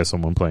has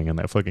someone playing in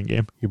that fucking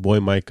game. Your boy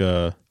Mike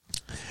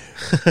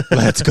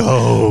Let's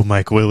go,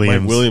 Mike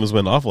Williams. Mike Williams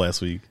went off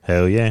last week.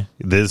 Hell yeah,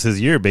 this is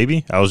his year,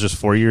 baby. I was just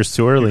 4 years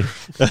too early.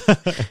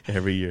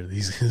 Every year.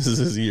 This is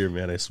his year,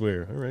 man. I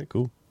swear. All right,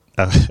 cool.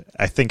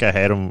 I think I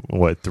had him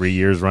 3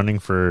 years running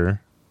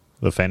for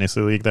the fantasy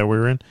league that we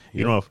were in.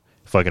 You know,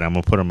 fuck it, I'm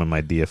gonna put him in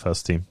my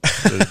DFS team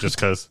just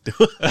because.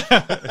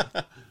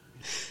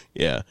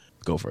 Yeah,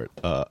 go for it.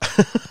 All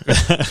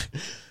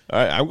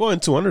right, I'm going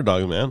 2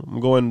 underdog,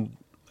 man.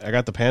 I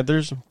got the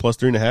Panthers plus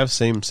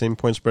 3.5. Same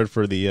point spread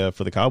for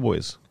the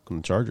Cowboys and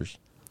the Chargers.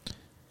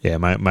 Yeah,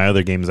 my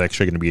other game is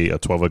actually going to be a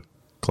 12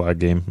 o'clock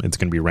game. It's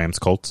going to be Rams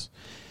Colts.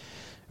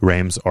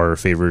 Rams are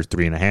favored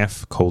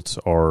 3.5. Colts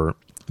are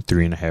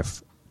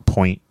 3.5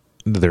 point.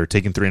 They're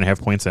taking 3.5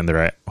 points and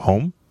they're at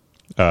home.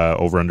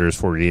 Over under is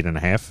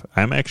 48.5.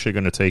 I'm actually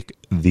going to take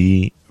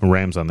the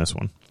Rams on this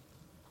one.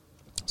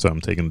 So I'm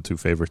taking the 2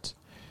 favorites.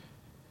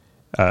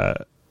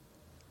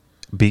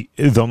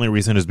 The only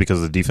reason is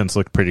because the defense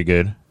looked pretty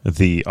good.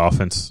 The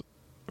offense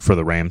for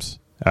the Rams,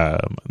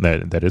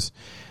 that is,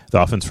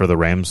 the offense for the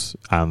Rams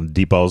on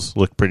deep balls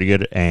looked pretty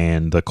good,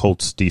 and the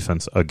Colts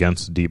defense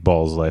against deep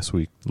balls last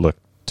week looked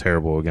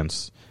terrible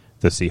against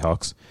the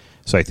Seahawks.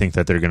 So I think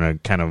that they're going to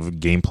kind of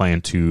game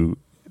plan to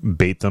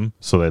bait them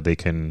so that they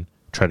can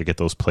try to get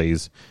those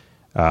plays.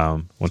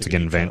 Once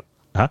again,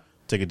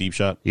 Take a deep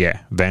shot. Yeah,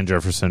 Van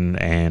Jefferson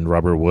and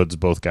Robert Woods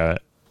both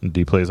got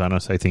deep plays on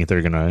us. I think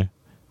they're going to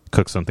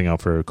cook something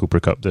out for Cooper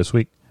Kupp this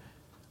week.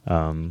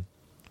 But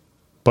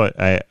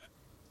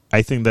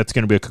I think that's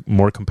going to be a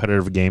more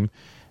competitive game.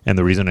 And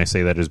the reason I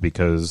say that is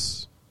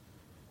because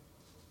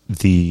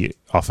the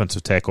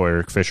offensive tackle,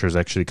 Eric Fisher, is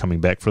actually coming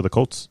back for the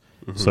Colts.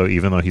 Mm-hmm. So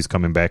even though he's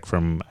coming back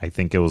from, I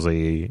think it was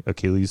a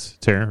Achilles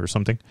tear or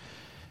something,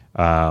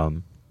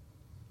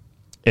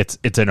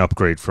 it's an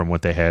upgrade from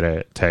what they had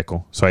at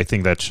tackle. So I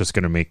think that's just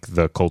going to make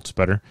the Colts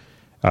better.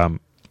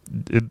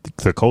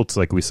 The Colts,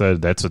 like we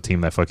said, that's a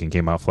team that fucking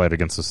came out flat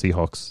against the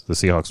Seahawks. The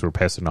Seahawks were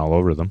passing all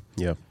over them.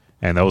 Yeah.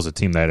 And that was a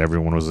team that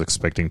everyone was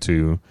expecting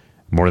to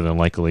more than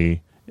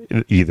likely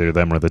either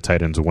them or the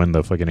Titans win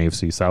the fucking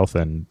AFC South,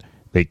 and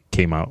they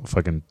came out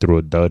fucking through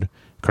a dud.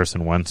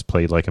 Carson Wentz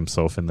played like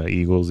himself in the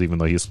Eagles, even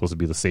though he's supposed to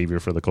be the savior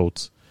for the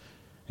Colts.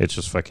 It's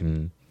just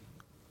fucking...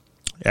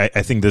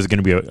 I think this is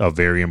going to be a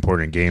very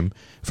important game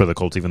for the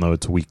Colts, even though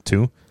it's week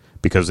 2,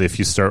 because if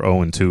you start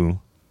 0-2,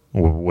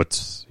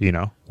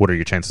 what are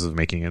your chances of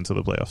making it into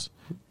the playoffs?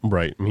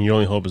 Right. I mean, your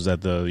only hope is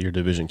that your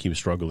division keeps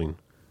struggling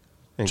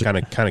and kind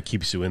of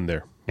keeps you in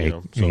there.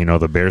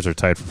 The Bears are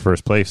tied for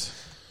first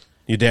place.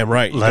 You're damn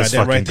right. Let's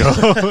fucking go.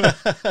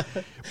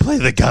 Play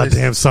the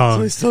goddamn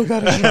song. They still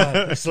got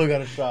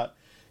a shot.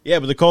 Yeah,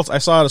 but the Colts. I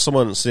saw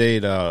someone say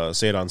it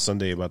on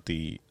Sunday about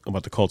the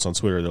Colts on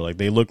Twitter. They're like,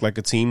 they look like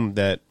a team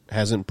that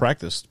hasn't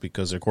practiced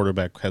because their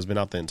quarterback has been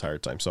out the entire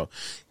time. So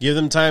give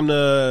them time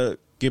to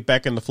get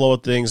back in the flow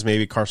of things.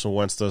 Maybe Carson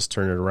Wentz does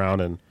turn it around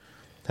and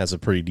has a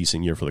pretty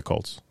decent year for the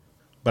Colts.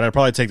 But I'd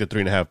probably take the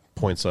 3.5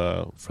 points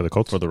for the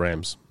Colts, for the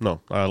Rams. No,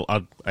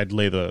 I'd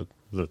lay the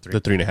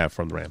 3.5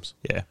 from the Rams.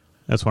 Yeah,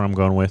 that's what I'm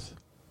going with.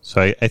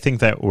 So I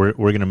think that we're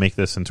going to make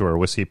this into our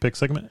whiskey pick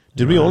segment.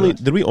 Did we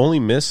only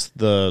miss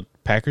the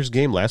Packers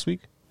game last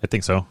week? I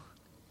think so.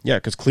 Yeah,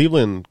 because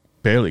Cleveland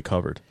barely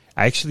covered.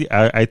 Actually,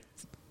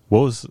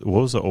 what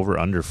was the over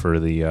under for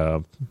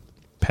the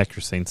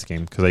Packers Saints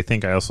game? Because I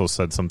think I also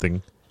said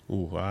something.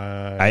 Ooh,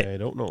 I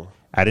don't know.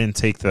 I didn't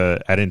take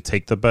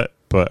the bet,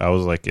 but I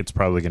was like, it's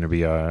probably going to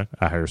be a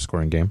higher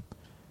scoring game.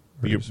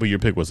 But your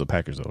pick was the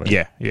Packers, though, right?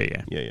 Yeah.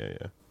 Yeah.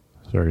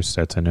 Sorry,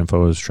 Stats and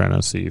Info is trying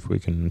to see if we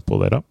can pull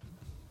that up.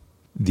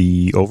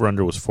 The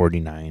over-under was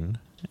 49,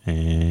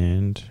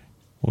 and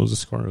what was the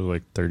score? It was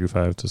like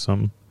 35 to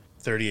something.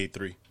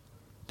 38-3.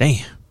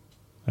 Damn.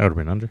 That would have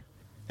been under.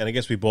 And I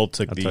guess we both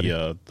took That's funny.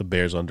 the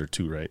Bears under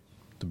 2, right?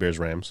 The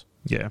Bears-Rams.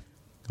 Yeah.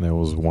 That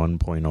was 1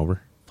 point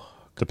over.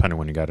 Depending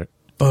when you got it.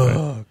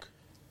 Fuck.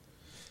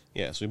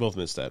 Yeah, so we both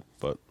missed that.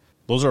 But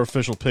those are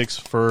official picks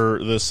for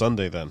this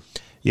Sunday, then.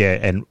 Yeah,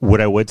 and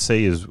what I would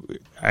say is,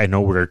 I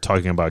know we're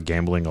talking about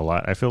gambling a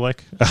lot, I feel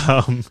like,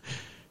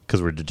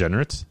 because we're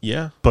degenerates.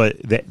 Yeah. But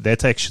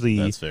that's actually...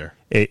 That's fair.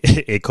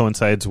 It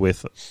coincides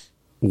with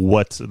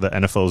what the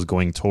NFL is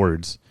going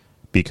towards,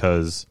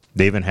 because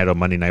they even had a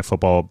Monday Night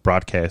Football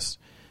broadcast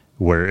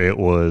where it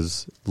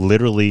was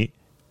literally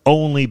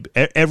only...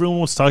 Everyone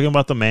was talking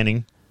about the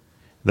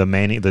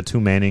two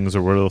Mannings,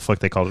 or whatever the fuck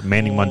they called it.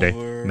 Manning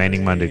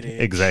Monday.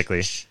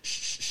 Exactly.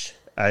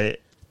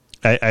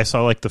 I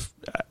saw like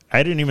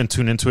I didn't even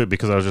tune into it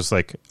because I was just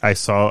like, I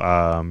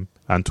saw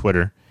on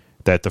Twitter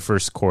that the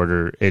first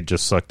quarter it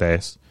just sucked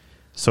ass.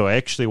 So I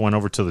actually went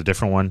over to the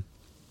different one,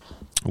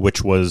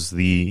 which was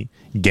the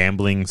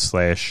gambling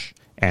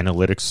 /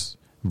 analytics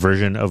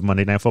version of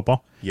Monday Night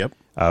Football. Yep.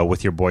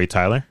 With your boy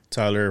Tyler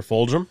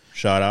Fulgham,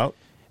 shout out.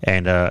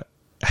 And that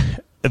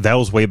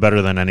was way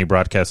better than any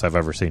broadcast I've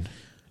ever seen.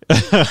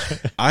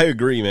 I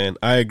agree, man.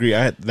 I agree.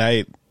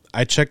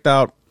 I checked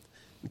out.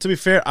 To be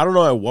fair, I don't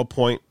know at what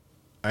point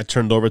I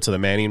turned over to the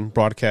Manning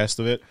broadcast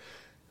of it,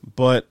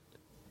 but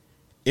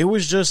it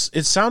was just,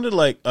 it sounded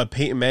like a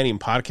Peyton Manning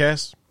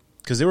podcast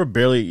because they were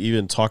barely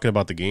even talking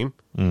about the game.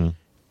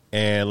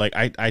 And like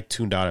I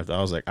tuned out after.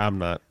 I was like, I'm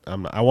not.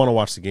 I want to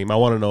watch the game. I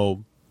want to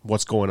know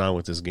what's going on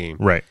with this game.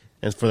 Right.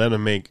 And for them to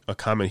make a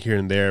comment here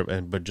and there,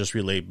 but just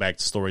relate back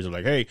to stories of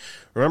like, hey,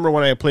 remember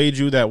when I played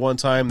you that one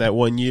time, that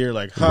 1 year?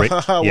 Like,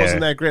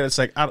 wasn't that great? It's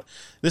like,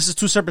 this is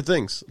two separate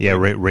things. Yeah,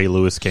 Ray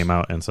Lewis came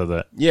out and said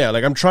that. Yeah,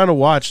 like I'm trying to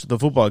watch the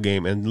football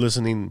game and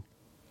listening,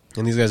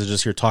 and these guys are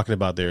just here talking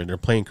about their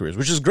playing careers,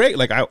 which is great.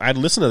 Like I'd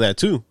listen to that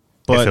too.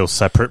 But if it was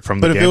separate from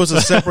the game. But if it was a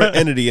separate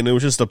entity and it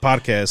was just a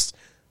podcast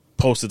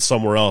posted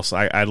somewhere else,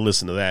 I'd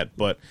listen to that.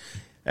 But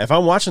if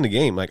I'm watching the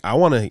game, like I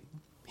want to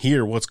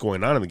hear what's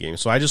going on in the game.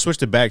 So I just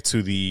switched it back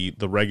to the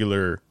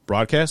regular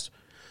broadcast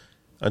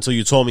until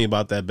you told me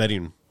about that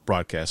betting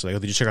broadcast. Like,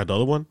 did you check out the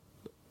other one?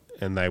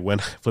 And I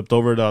flipped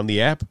over it on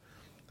the app.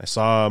 I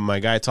saw my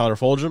guy Tyler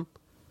Fulgham,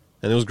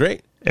 and it was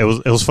great. It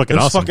was fucking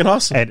awesome. Fucking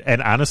awesome.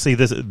 And honestly,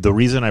 the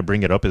reason I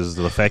bring it up is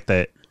the fact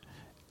that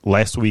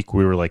last week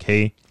we were like,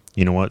 hey,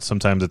 you know what?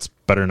 Sometimes it's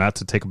better not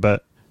to take a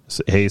bet.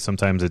 Hey,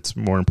 sometimes it's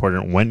more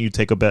important when you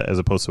take a bet as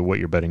opposed to what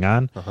you're betting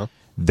on.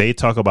 They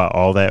talk about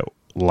all that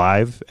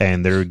live,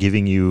 and they're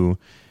giving you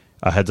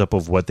a heads up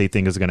of what they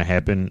think is going to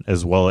happen,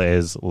 as well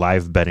as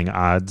live betting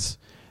odds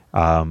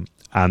on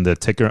the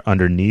ticker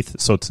underneath.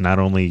 So it's not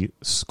only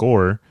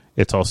score,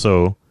 it's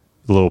also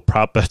little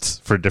prop bets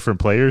for different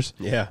players.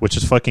 Yeah, which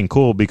is fucking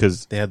cool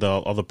because they had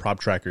all the prop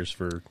trackers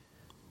for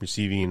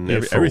receiving,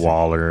 for everything.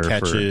 Waller,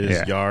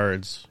 catches,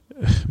 yards.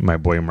 My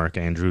boy Mark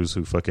Andrews,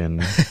 who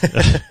fucking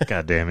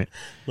god damn it,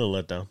 a little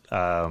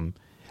letdown.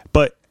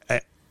 But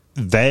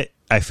that,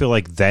 I feel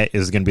like that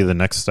is going to be the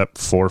next step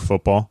for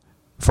football,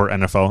 for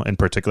NFL in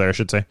particular, I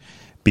should say,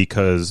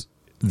 because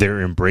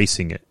they're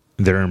embracing it.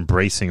 They're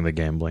embracing the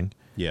gambling.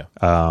 Yeah.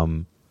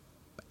 And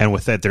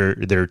with that,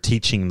 they're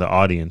teaching the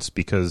audience,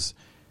 because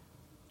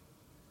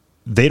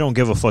they don't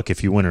give a fuck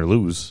if you win or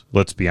lose.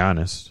 Let's be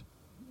honest.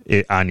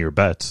 On your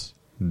bets,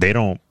 they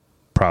don't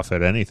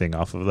profit anything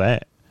off of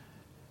that.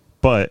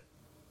 But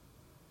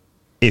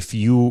if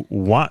you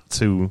want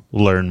to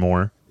learn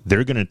more,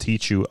 they're going to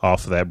teach you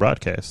off of that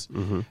broadcast.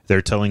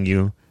 They're telling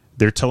you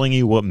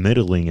what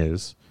middling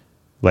is.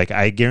 Like,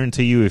 I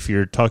guarantee you, if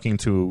you're talking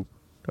to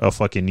a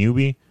fucking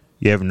newbie,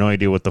 you have no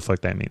idea what the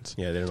fuck that means.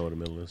 Yeah, they don't know what a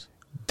middle is.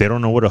 They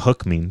don't know what a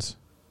hook means.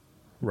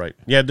 Right.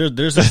 Yeah,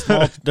 there's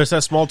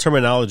that small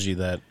terminology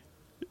that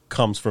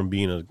comes from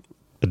being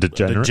a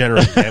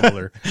degenerate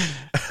gambler.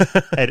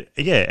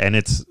 And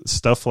it's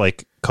stuff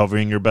like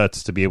covering your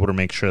bets to be able to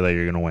make sure that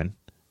you're going to win.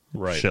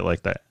 Right. Shit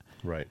like that.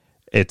 Right.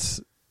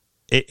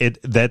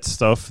 That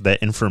stuff,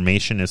 that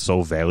information is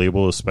so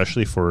valuable,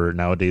 especially for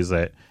nowadays,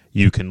 that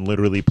you can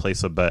literally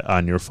place a bet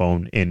on your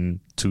phone in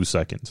 2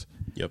 seconds.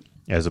 Yep.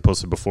 As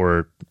opposed to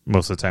before,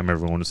 most of the time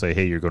everyone would say,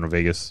 hey, you're going to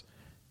Vegas.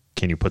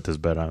 Can you put this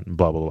bet on?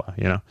 Blah, blah, blah.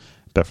 You know,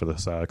 bet for the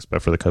Sox,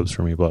 bet for the Cubs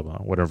for me, blah, blah,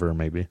 whatever it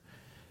may be.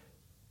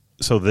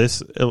 So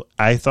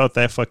I thought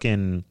that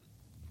fucking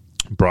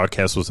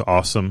broadcast was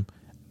awesome.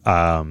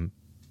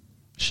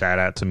 Shout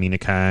out to Mina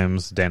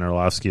Kimes, Dan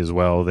Orlovsky as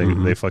well.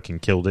 They fucking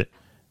killed it.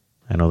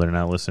 I know they're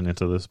not listening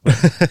to this,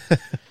 but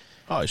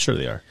oh, sure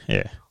they are.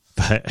 Yeah,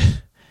 but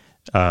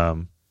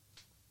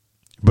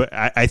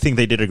I think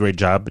they did a great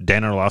job.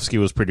 Dan Orlovsky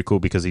was pretty cool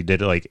because he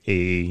did like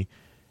a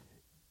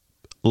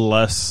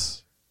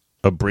less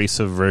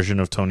abrasive version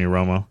of Tony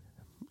Romo.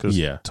 Because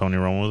Tony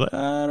Romo was like,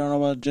 I don't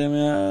know about Jimmy.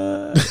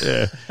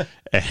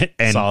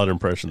 And solid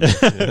impression.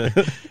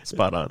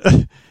 Spot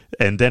on.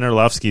 And Dan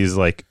Orlovsky is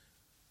like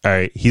all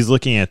right, he's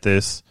looking at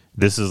this.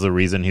 This is the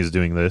reason he's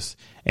doing this.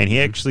 And he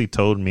actually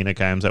told Mina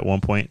Kimes at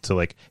one point to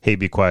like, hey,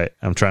 be quiet.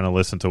 I'm trying to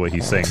listen to what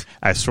he's saying.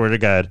 I swear to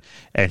God.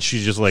 And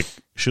she was like,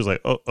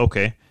 oh,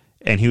 okay.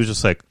 And he was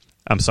just like,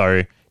 I'm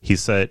sorry. He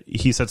said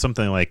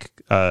something like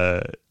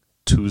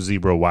 2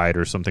 zebra wide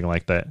or something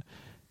like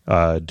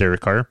that.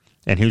 Derek Carr.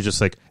 And he was just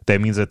like,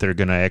 that means that they're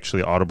going to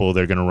actually audible.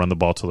 They're going to run the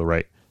ball to the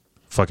right.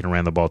 Fucking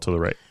ran the ball to the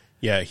right.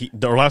 Yeah,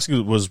 the Orlovsky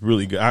was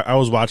really good. I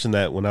was watching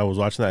that. When I was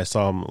watching that, I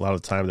saw him a lot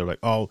of the time. They're like,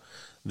 oh,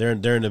 they're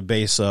in the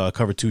base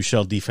cover 2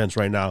 shell defense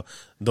right now.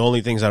 The only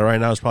things that are right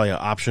now is probably an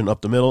option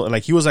up the middle. And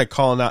like he was like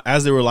calling out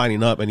as they were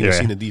lining up, and he was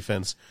seeing the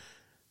defense.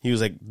 He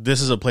was like,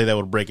 this is a play that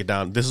would break it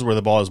down. This is where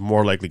the ball is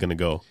more likely going to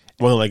go.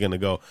 More than likely going to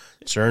go.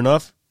 Sure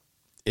enough,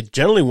 it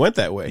generally went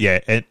that way. Yeah,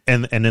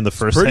 and in the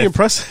first pretty half,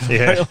 impressive.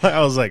 Yeah. Right?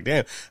 I was like,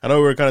 damn. I know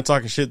we were kind of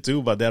talking shit too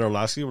about Dan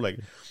Orlovsky. We're like,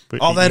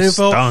 But all that you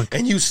info, stunk.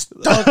 and you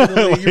stunk. In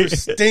the league. You were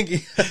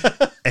stinky.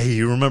 Hey,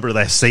 you remember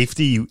that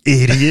safety, you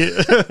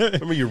idiot?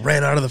 Remember you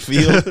ran out of the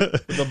field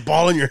with the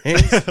ball in your hand,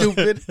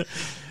 stupid.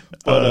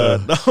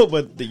 But no,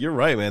 but you're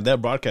right, man.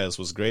 That broadcast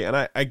was great, and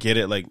I get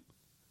it. Like,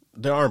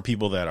 there aren't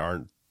people that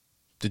aren't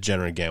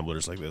degenerate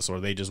gamblers like this, or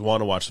they just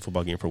want to watch the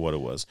football game for what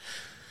it was.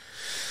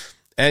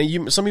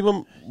 And some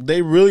people,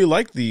 they really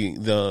like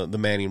the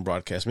Manning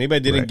broadcast. Maybe I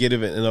didn't give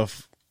it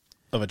enough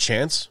of a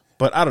chance.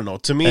 But I don't know.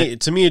 To me, it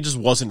just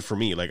wasn't for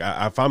me. Like,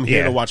 if I'm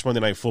here to watch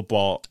Monday Night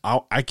Football,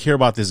 I care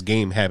about this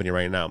game happening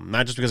right now.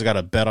 Not just because I got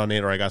a bet on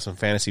it or I got some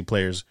fantasy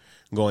players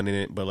going in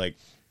it, but like,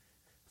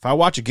 if I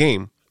watch a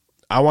game,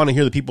 I want to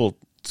hear the people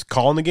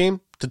calling the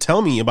game to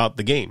tell me about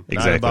the game,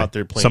 Exactly. not about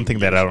their playing Something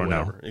that I don't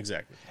whatever. know.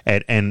 Exactly.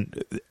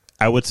 And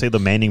I would say the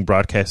Manning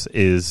broadcast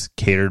is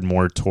catered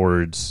more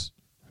towards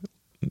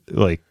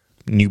like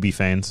newbie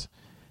fans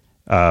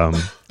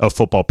of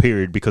football,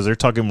 period, because they're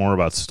talking more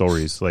about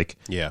stories. Like,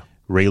 Yeah.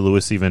 Ray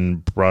Lewis even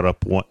brought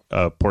up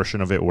a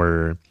portion of it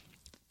where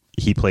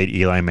he played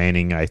Eli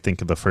Manning, I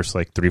think, the first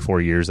like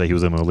 3-4 years that he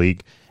was in the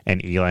league,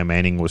 and Eli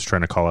Manning was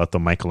trying to call out the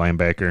Mike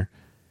linebacker,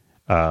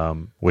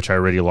 which I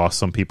already lost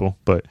some people,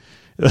 but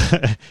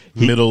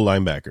Middle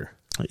linebacker.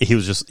 he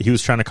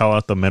was trying to call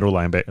out the middle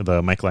linebacker,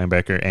 the Mike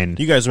linebacker, and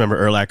You guys remember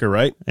Urlacher,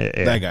 right?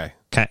 Yeah. That guy.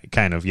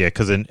 Kind of, yeah,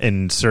 because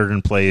in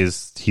certain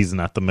plays he's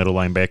not the middle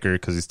linebacker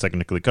because he's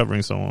technically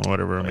covering someone,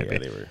 whatever it may Yeah, be.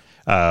 they were.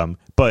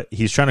 But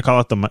he's trying to call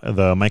out the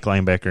Mike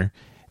linebacker,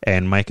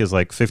 and Mike is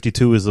like,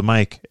 52 is the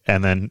Mike,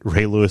 and then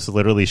Ray Lewis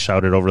literally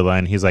shouted over the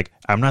line. He's like,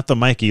 I'm not the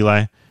Mike,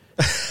 Eli,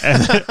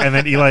 and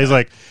then Eli's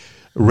like,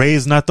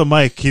 Ray's not the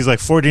Mike. He's like,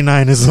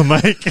 49 is the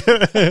Mike.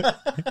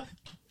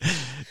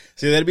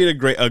 See, that'd be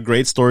a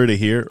great story to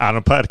hear on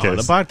a podcast. On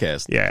the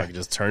podcast. Yeah. I could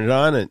just turn it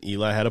on, and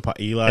Eli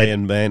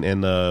and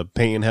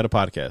Peyton had a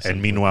podcast.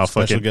 And meanwhile,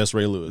 special fucking guest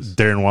Ray Lewis.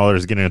 Darren Waller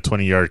is getting a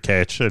 20-yard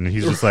catch, and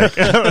he's just like,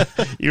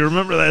 you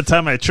remember that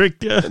time I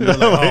tricked you? And they're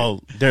like, oh,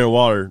 Darren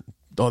Waller.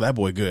 Oh, that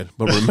boy good.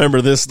 But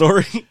remember this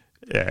story?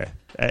 Yeah.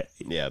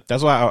 Yeah.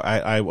 That's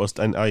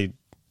why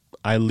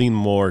I lean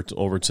more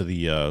over to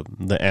the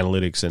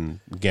analytics and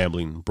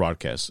gambling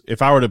broadcasts.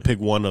 If I were to pick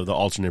one of the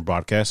alternate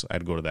broadcasts,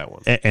 I'd go to that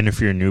one. And if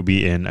you're a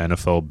newbie in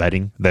NFL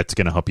betting, that's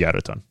going to help you out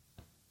a ton.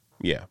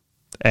 Yeah.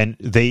 And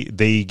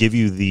they give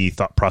you the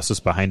thought process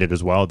behind it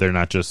as well. They're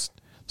not just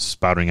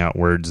spouting out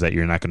words that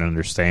you're not going to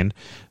understand.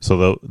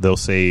 So they'll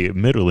say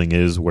middling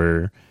is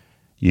where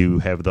you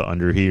have the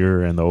under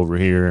here and the over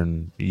here,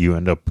 and you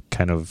end up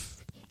kind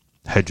of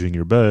hedging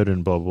your bet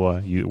and blah, blah,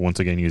 blah. You,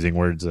 once again, using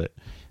words that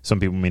some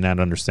people may not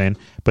understand,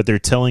 but they're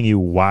telling you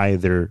why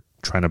they're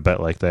trying to bet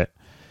like that,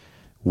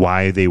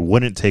 why they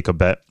wouldn't take a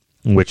bet,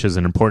 which is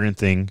an important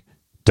thing.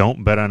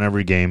 Don't bet on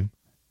every game.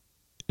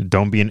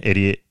 Don't be an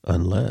idiot.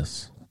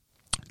 Unless.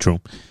 True.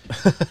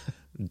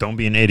 Don't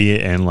be an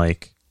idiot and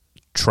like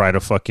try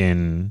to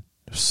fucking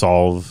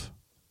solve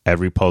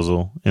every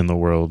puzzle in the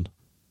world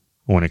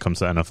when it comes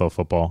to NFL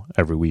football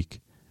every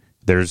week.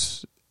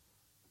 There's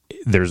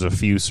a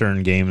few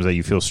certain games that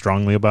you feel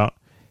strongly about.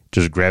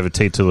 Just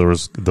gravitate to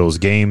those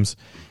games.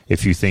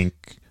 If you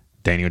think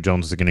Daniel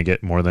Jones is going to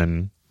get more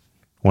than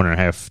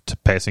 1.5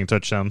 passing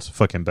touchdowns,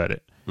 fucking bet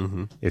it.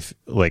 Mm-hmm. If,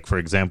 like, for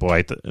example,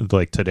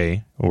 like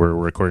today, we're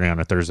recording on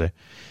a Thursday,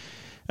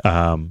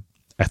 I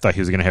thought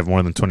he was going to have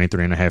more than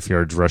 23.5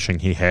 yards rushing.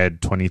 He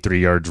had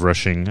 23 yards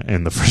rushing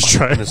in the first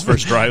drive. His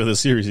first drive of the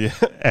series, yeah.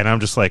 And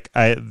I'm just like,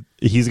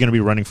 he's going to be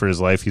running for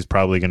his life. He's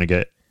probably going to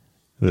get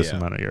this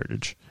amount of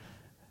yardage.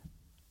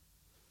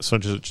 So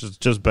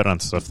just bet on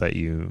stuff that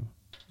you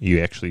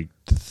actually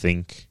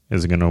think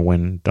is going to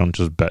win. Don't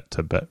just bet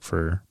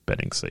for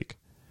betting's sake.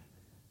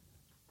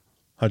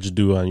 How'd you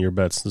do on your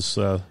bets this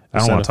I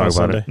don't want to talk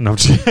about it. No,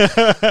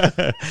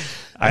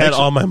 I had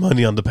all my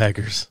money on the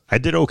Packers. I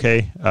did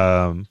okay.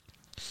 I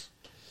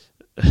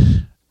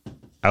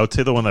would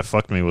say the one that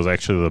fucked me was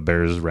actually the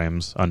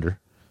Bears-Rams under.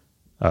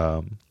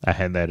 I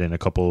had that in a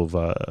couple of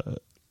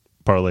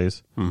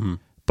parlays. Mm-hmm.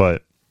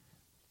 But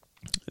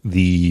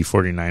the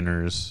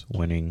 49ers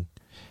winning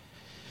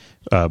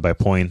by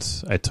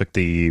points. I took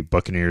the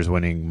Buccaneers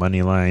winning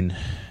money line,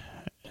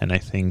 and I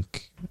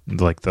think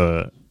like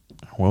what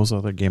was the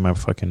other game I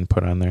fucking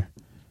put on there?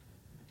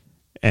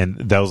 And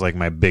that was like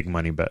my big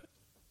money bet.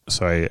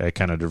 So I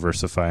kind of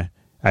diversify.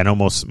 I know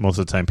most of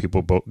the time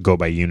people go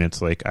by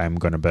units. Like I'm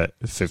going to bet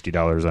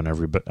 $50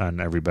 on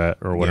every bet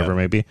or whatever it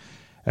may be.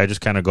 I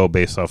just kind of go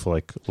based off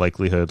like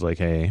likelihood. Like,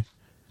 hey,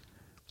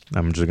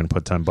 I'm just going to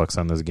put $10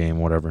 on this game,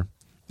 whatever.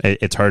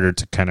 It's harder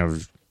to kind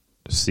of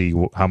see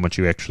how much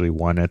you actually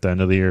won at the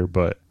end of the year,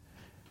 but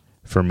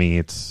for me,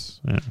 it's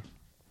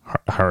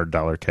hard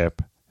dollar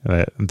cap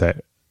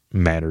that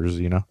matters,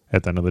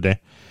 at the end of the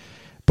day.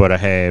 But I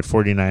had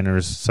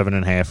 49ers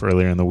 7.5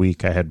 earlier in the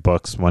week. I had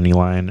Bucks money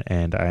line,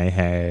 and I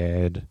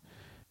had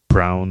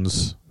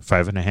Browns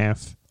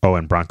 5.5. Oh,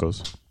 and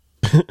Broncos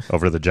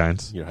over the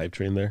Giants. Your hype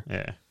train there.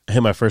 Yeah, I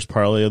hit my first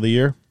parlay of the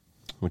year,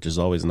 which is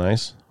always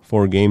nice.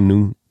 4-leg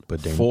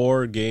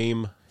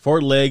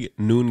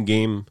noon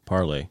game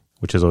parlay.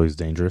 Which is always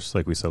dangerous,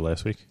 like we said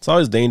last week. It's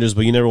always dangerous,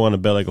 but you never want to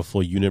bet like a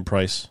full unit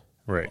price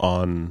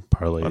on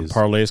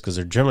parlays because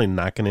they're generally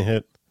not going to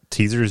hit.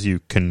 Teasers, you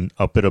can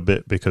up it a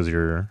bit because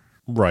you're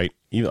right.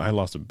 Even I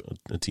lost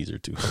a teaser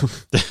too.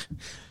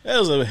 That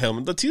was a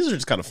helmet. The teasers are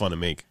just kind of fun to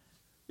make.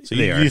 So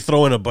you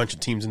throw in a bunch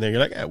of teams in there. You're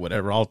like,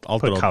 whatever. I'll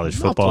put throw college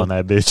football on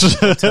that bitch.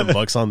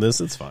 $10 on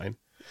this. It's fine.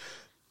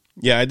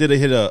 Yeah, I did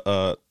hit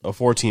a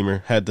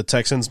 4-teamer. Had the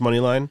Texans money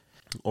line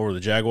over the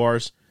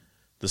Jaguars,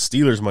 the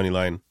Steelers money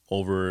line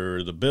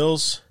over the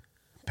Bills,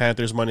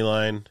 Panthers money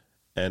line,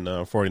 and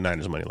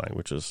 49ers money line,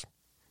 which is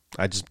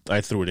I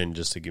threw it in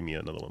just to give me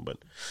another one, but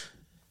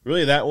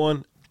really that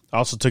one. I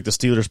also took the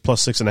Steelers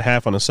plus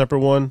 6.5 on a separate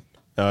one.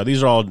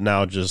 These are all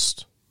now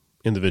just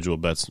individual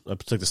bets. I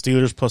took the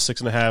Steelers plus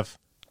 6.5,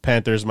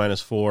 Panthers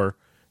 -4,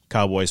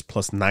 Cowboys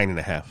plus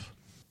 9.5.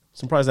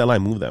 Surprised that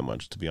line moved that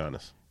much, to be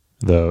honest.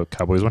 The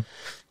Cowboys one?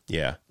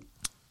 Yeah.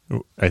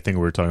 I think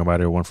we were talking about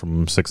it went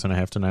from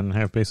 6.5 to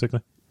 9.5, basically.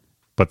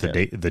 But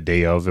the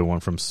day of, it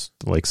went from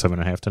like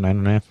 7.5 to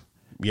 9.5.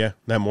 Yeah,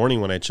 that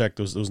morning when I checked,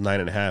 it was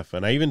 9.5.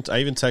 And I even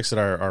texted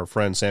our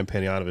friend Sam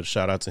Panayotovich,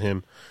 shout out to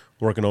him,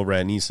 working over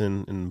at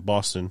Nissan in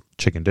Boston.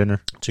 Chicken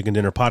Dinner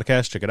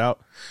podcast, check it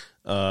out.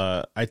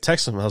 I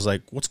texted him, I was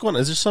like, what's going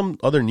on? Is there some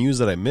other news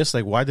that I missed?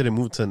 Like, why did it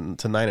move to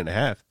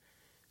 9.5?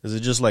 Is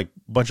it just like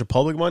a bunch of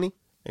public money?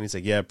 And he's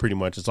like, yeah, pretty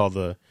much. It's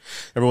all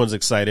everyone's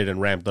excited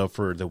and ramped up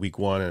for the week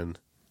one, and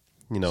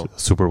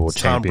Super Bowl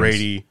champions. Tom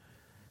Brady.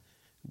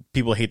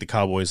 People hate the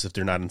Cowboys if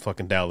they're not in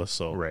fucking Dallas.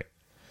 So right.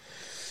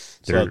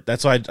 So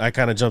that's why I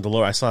kind of jumped a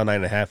lower. I saw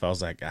 9.5. I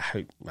was like,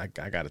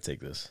 I got to take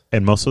this.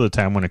 And most of the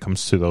time when it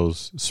comes to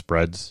those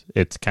spreads,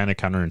 it's kind of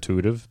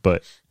counterintuitive.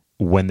 But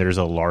when there's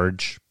a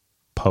large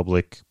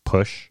public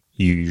push,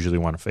 you usually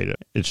want to fade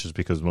it. It's just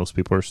because most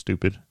people are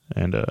stupid,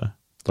 and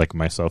like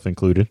myself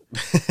included,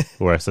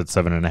 where I said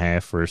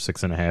 7.5 or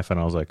 6.5, and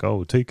I was like,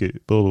 oh, take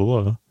it, blah,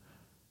 blah, blah.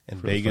 And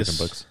Vegas,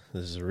 this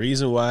is the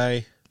reason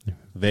why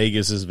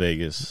Vegas is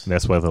Vegas.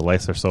 That's why the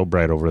lights are so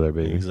bright over there,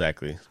 baby.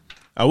 Exactly.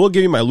 I will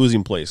give you my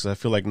losing place. I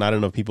feel like not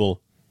enough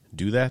people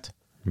do that.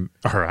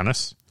 Are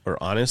honest?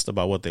 Or honest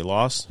about what they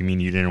lost. You mean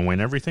you didn't win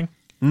everything?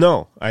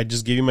 No, I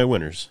just gave you my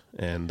winners,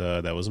 and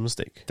that was a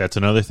mistake. That's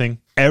another thing.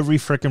 Every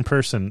freaking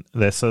person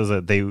that says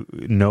that they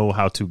know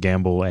how to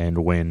gamble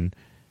and win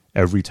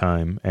every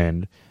time,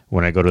 and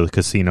when I go to the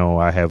casino,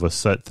 I have a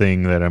set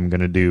thing that I'm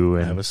going to do.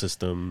 And I have a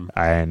system.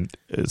 And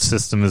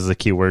system is the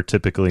key word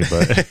typically,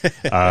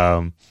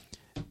 but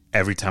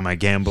every time I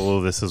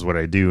gamble, this is what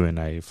I do, and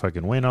I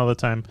fucking win all the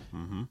time.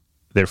 Mm-hmm.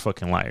 They're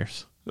fucking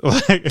liars.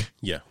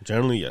 Yeah,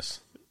 generally,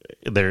 yes.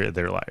 They're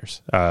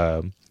liars.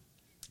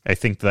 I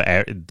think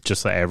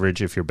just the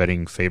average, if you're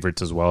betting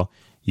favorites as well,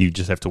 you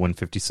just have to win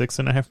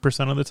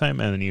 56.5% of the time,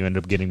 and then you end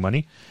up getting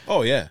money.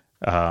 Oh, yeah.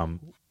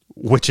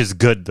 Which is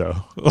good,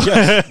 though.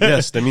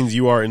 Yes, that means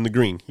you are in the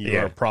green. You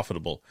are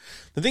profitable.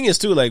 The thing is,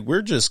 too, like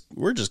we're just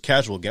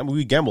casual gamble.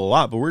 We gamble a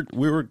lot, but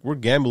we're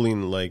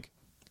gambling like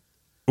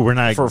we're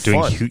not for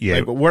doing fun.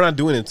 Like, but we're not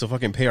doing it to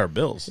fucking pay our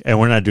bills, and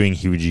we're not doing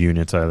huge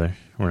units either.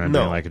 We're not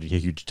doing like a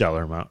huge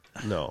dollar amount.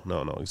 No,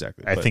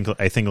 exactly. I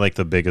think like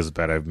the biggest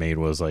bet I've made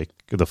was like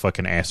the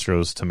fucking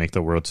Astros to make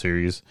the World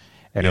Series,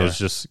 and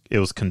it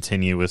was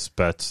continuous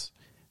bets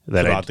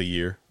that throughout the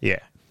year. Yeah.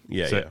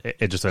 Yeah, so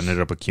it just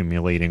ended up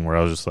accumulating where I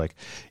was just like,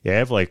 I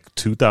have like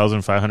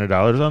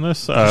 $2,500 on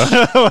this.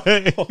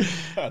 Oh,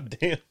 God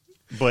damn.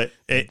 But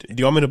do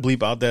you want me to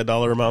bleep out that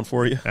dollar amount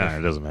for you?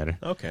 It doesn't matter.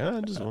 Okay,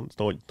 I just want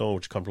to know what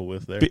you're comfortable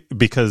with there.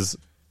 Because,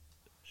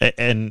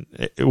 and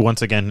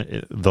once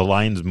again, the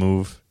lines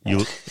move.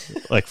 You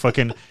like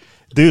fucking...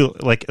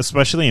 Dude, like,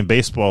 especially in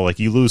baseball, like,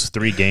 you lose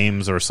 3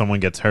 games or someone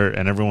gets hurt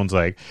and everyone's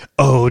like,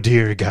 oh,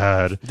 dear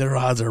God. Their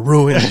odds are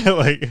ruined.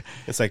 Like,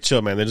 it's like,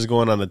 chill, man. They're just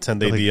going on the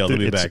 10-day DL. They'll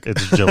be back.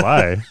 It's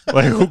July.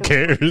 Like, who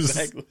cares?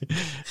 Exactly.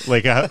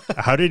 Like,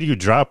 how did you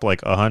drop, like,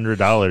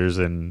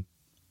 $100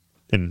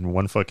 in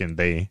one fucking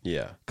day?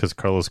 Yeah. Because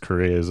Carlos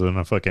Correa is on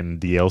a fucking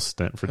DL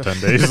stint for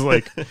 10 days.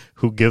 Like,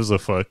 who gives a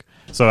fuck?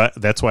 So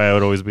that's why I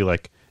would always be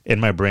like, in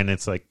my brain,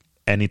 it's like,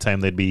 anytime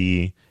they'd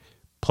be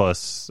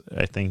plus,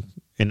 I think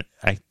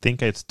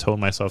I told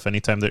myself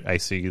anytime that I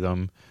see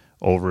them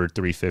over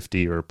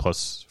 350 or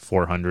plus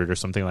 400 or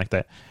something like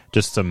that,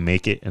 just to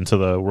make it into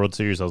the World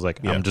Series, I was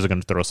like, I'm just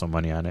going to throw some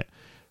money on it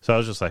So I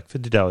was just like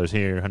 $50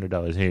 here,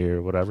 $100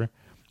 here, whatever.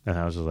 And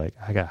I was just like,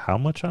 I got how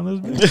much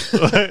on this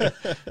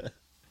bitch?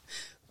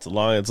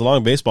 It's a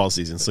long baseball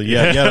season, so you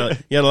had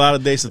a lot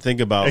of days to think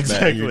about.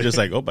 Exactly. That. You're just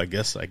like, I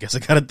guess I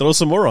got to throw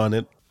some more on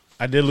it.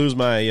 I did lose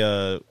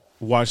my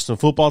Washington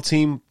football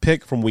team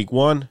pick from week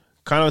 1.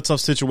 Kind of a tough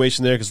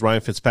situation there because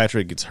Ryan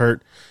Fitzpatrick gets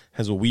hurt,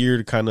 has a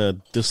weird kind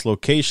of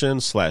dislocation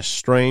 /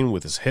 strain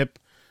with his hip.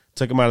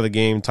 Took him out of the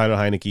game. Tyler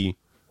Heineke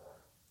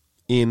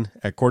in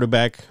at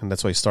quarterback, and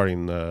that's why he's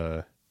starting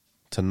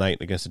tonight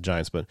against the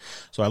Giants. But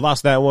so I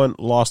lost that one.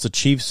 Lost the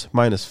Chiefs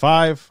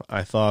 -5.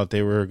 I thought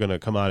they were going to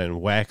come out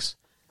and wax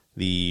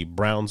the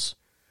Browns,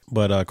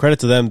 but credit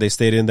to them, they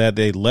stayed in that.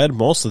 They led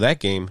most of that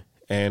game,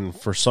 and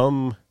for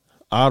some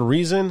odd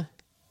reason,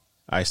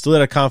 I still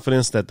had a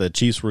confidence that the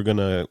Chiefs were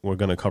gonna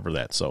cover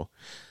that. So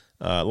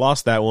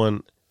lost that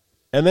one,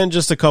 and then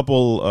just a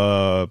couple.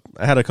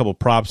 I had a couple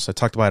props. I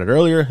talked about it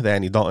earlier. The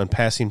Andy Dalton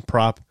passing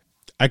prop.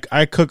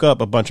 I cook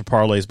up a bunch of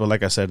parlays, but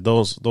like I said,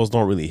 those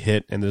don't really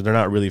hit, and they're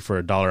not really for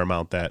a dollar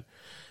amount that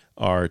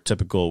are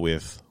typical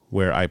with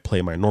where I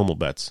play my normal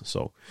bets.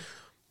 So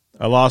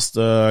I lost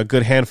a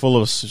good handful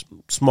of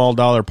small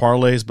dollar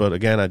parlays, but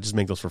again, I just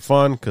make those for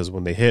fun because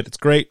when they hit, it's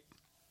great.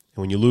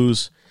 And when you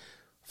lose,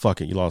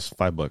 fuck it, you lost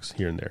 $5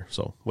 here and there.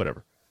 So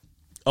whatever.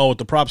 Oh, with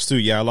the props too,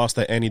 yeah, I lost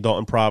that Andy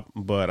Dalton prop,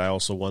 but I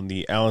also won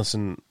the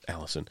Allison. I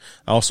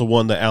also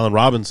won the Allen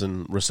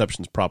Robinson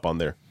receptions prop on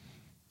there.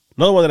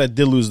 Another one that I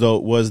did lose though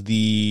was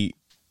the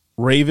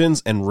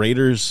Ravens and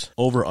Raiders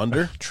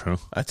over/under. True.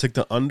 I took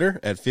the under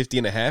at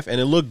 50.5, and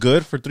it looked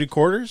good for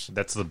 3/4.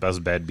 That's the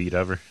best bad beat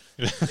ever.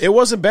 It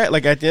wasn't bad.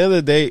 Like at the end of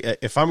the day,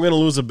 if I'm going to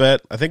lose a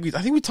bet, I think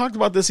we talked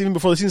about this even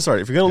before the season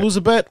started. If you're going to lose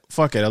a bet,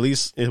 fuck it. At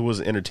least it was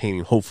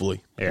entertaining.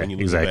 Hopefully, Yeah, when you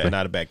lose a exactly. bet,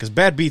 not a bet. Because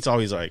bad beats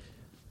always like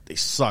they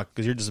suck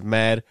because you're just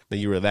mad that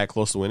you were that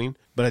close to winning.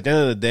 But at the end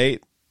of the day,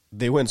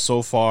 they went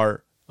so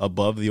far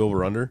above the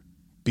over/under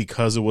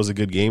because it was a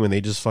good game, and they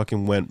just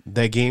fucking went.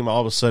 That game all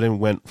of a sudden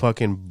went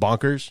fucking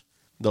bonkers.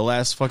 The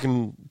last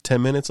fucking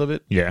 10 minutes of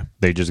it. Yeah,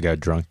 they just got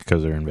drunk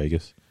because they're in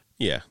Vegas.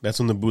 Yeah, that's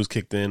when the booze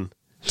kicked in.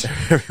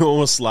 Everyone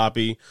was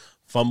sloppy,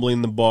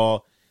 fumbling the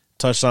ball,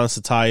 touchdowns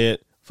to tie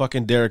it.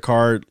 Fucking Derek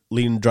Carr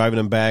driving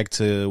them back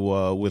to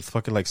with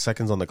fucking like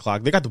seconds on the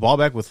clock. They got the ball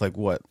back with like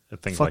what? I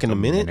think fucking like a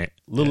minute? A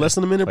little less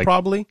than a minute, Like-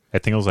 probably. I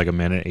think it was like a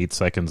minute, 8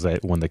 seconds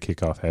that when the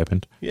kickoff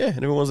happened. Yeah,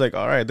 and everyone's like,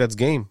 "All right, that's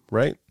game,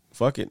 right?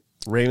 Fuck it,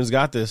 Ravens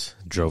got this."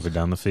 Drove it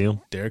down the field.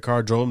 Derek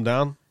Carr drove him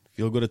down.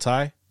 Feel good to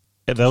tie.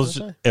 It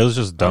was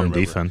just dumb remember.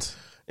 defense.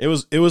 It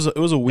was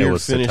a weird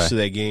was to finish tie. to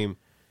that game.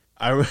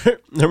 I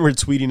remember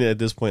tweeting it at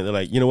this point. They're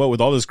like, you know what? With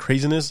all this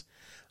craziness,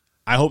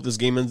 I hope this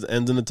game ends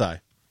in a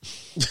tie.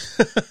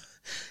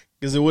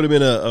 Because it would have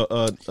been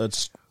a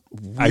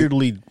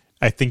weirdly.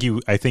 I think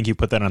you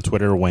put that on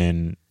Twitter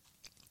when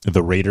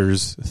the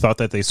Raiders thought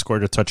that they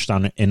scored a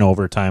touchdown in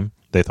overtime.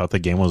 They thought the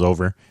game was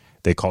over.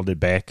 They called it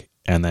back,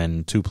 and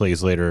then 2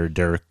 plays later,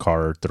 Derek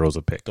Carr throws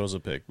a pick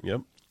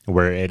Yep.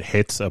 where it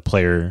hits a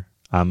player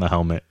on the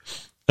helmet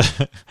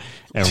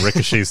and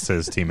ricochets to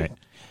his teammate.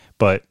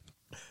 But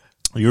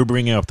you were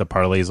bringing up the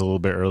parlays a little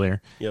bit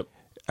earlier. Yep.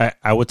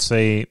 I would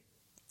say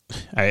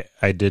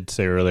I did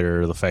say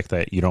earlier the fact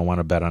that you don't want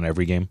to bet on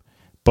every game,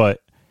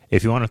 but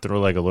if you want to throw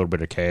like a little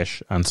bit of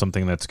cash on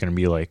something that's going to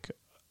be like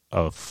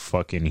a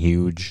fucking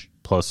huge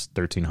plus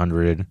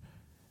 1,300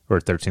 or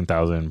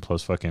 13,000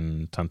 plus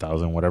fucking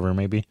 10,000, whatever it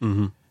may be,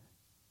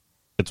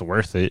 it's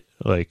worth it.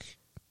 Like,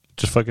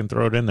 just fucking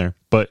throw it in there,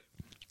 but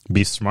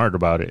be smart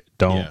about it.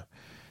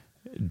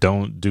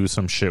 Don't do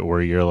some shit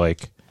where you're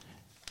like,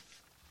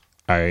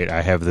 all right,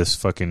 I have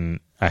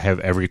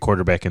every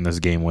quarterback in this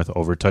game with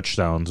over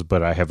touchdowns,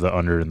 but I have the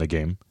under in the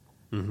game.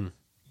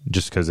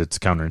 Just because it's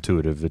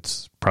counterintuitive,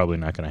 it's probably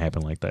not going to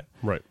happen like that.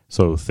 Right.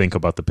 So think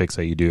about the picks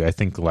that you do. I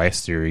think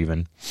last year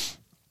even,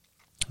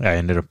 I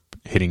ended up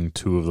hitting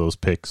 2 of those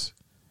picks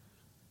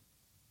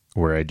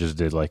where I just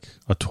did like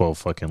a 12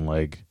 fucking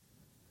leg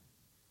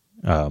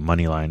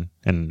money line,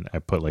 and I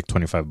put like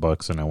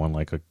 $25 and I won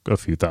like a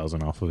few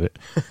thousand off of it.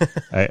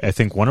 I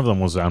think one of them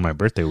was on my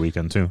birthday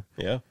weekend too.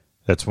 Yeah.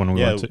 That's when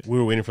we went to we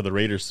were waiting for the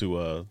Raiders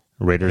to.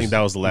 Raiders. I think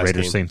that was the last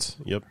Raiders game. Saints.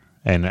 Yep.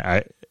 And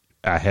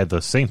I had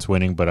the Saints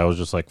winning, but I was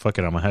just like, fuck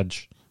it, I'm a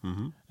hedge.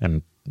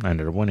 And I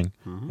ended up winning.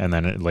 And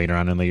then later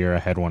on in the year, I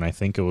had one, I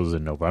think it was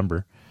in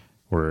November,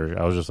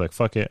 where I was just like,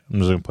 fuck it, I'm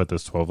just going to put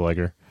this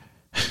 12-legger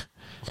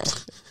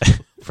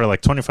for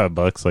like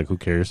 $25. Like, who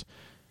cares?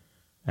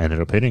 I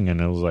ended up hitting,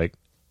 and it was like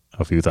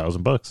a few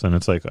 $1,000. And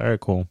it's like, all right,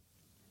 cool.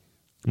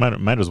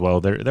 Might as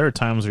well. There are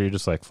times where you're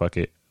just like, fuck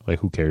it. Like,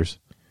 who cares?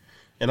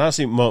 And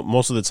honestly,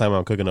 most of the time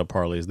I'm cooking up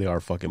parlays, they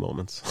are fucking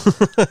moments.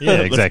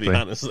 Yeah, exactly.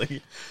 Let's be honest.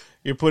 Like,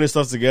 you're putting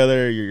stuff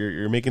together,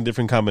 you're making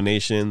different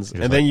combinations,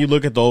 and then you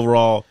look at the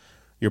overall,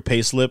 your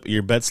pay slip,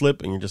 your bet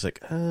slip, and you're just like,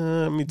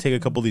 let me take a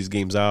couple of these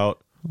games out.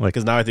 Like,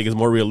 Because now I think it's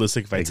more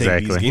realistic if I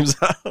take these Exactly. games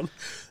out.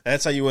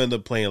 That's how you end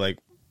up playing, like,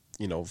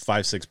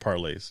 5-6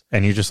 parlays.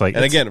 and you're just like,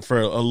 And again, for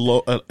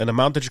an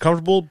amount that you're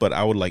comfortable, but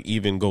I would like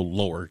even go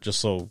lower just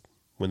so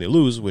when they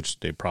lose,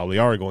 which they probably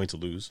are going to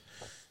lose,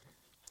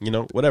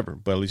 whatever.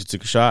 But at least you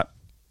took a shot,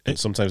 And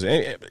sometimes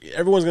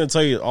everyone's going to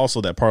tell you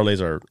also that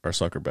parlays are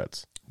sucker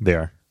bets, They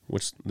are.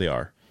 which they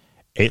are.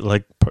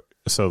 8-leg.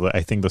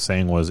 I think the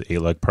saying was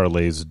 8-leg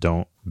parlays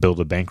don't build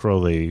a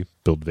bankroll, they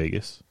build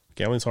Vegas.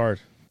 Gambling's hard.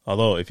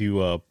 Although if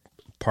you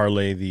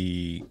parlay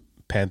the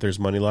Panthers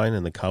money line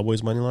and the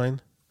Cowboys money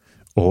line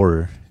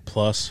Or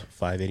plus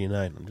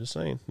 589, I'm just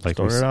saying, just Like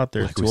throwing we it out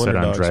there, like we said 200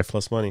 on dollars draft-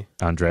 plus money.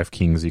 on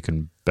DraftKings, you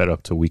can bet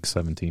up to week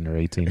 17 or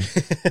 18.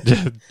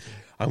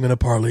 I'm going to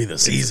parlay the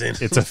season.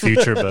 It's a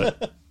future,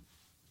 but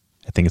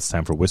I think it's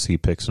time for whiskey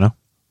picks, no?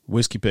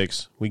 Whiskey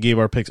picks. We gave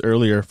our picks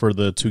earlier for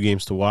the 2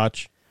 games to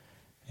watch.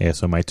 Yeah,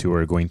 so my 2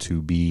 are going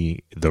to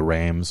be the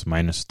Rams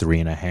minus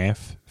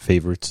 3.5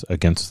 favorites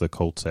against the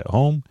Colts at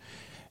home.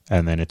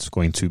 And then it's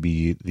going to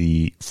be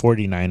the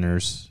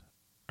 49ers,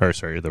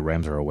 the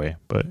Rams are away,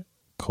 but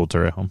Colts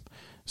are at home.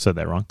 Said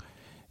that wrong.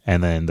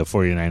 And then the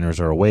 49ers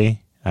are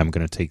away. I'm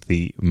going to take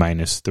the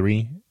minus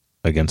 3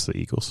 against the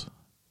Eagles.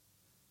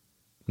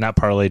 Not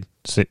parlayed,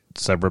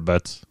 separate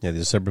bets. Yeah,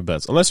 these are separate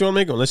bets. Unless you want to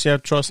make them, unless you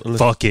have trust. Unless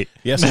Fuck it.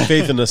 you have some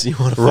faith in us. You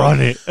want to Run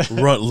it.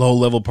 Run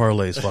low-level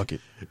parlays. Fuck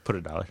it.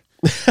 Put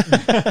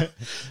 $1.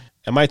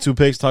 And my 2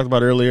 picks talked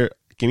about earlier.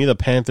 Give me the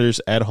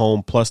Panthers at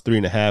home plus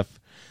 3.5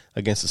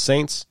 against the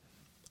Saints.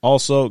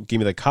 Also, give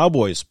me the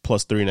Cowboys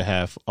plus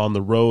 3.5 on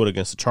the road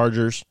against the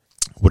Chargers.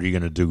 What are you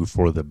going to do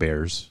for the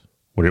Bears?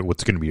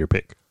 What's going to be your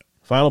pick?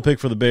 Final pick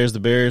for the Bears. The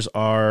Bears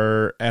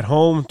are at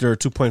home. They're a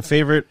 2-point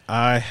favorite.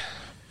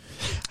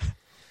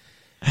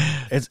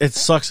 It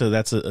sucks that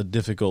that's a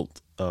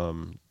difficult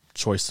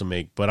choice to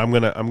make, but I'm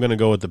gonna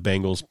go with the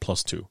Bengals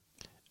plus 2.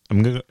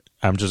 I'm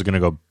just gonna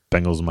go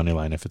Bengals money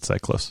line if it's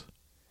that close.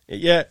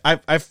 Yeah,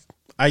 I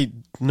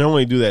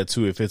normally do that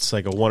too if it's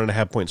like a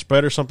 1.5 point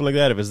spread or something like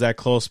that. If it's that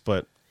close,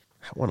 but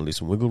I want to leave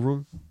some wiggle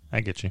room.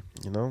 I get you.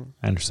 You know,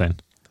 I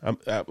understand. I'm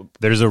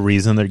There's a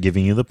reason they're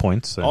giving you the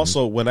points. and-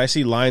 also, when I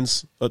see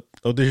lines,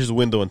 there's a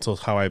window until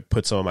how I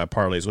put some of my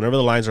parlays. Whenever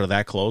the lines are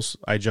that close,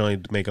 I generally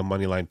make a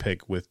money line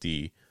pick with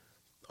the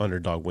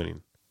underdog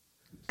winning.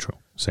 True. You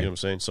know Same. what I'm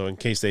saying? So in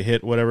case they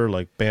hit whatever,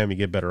 like bam, you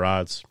get better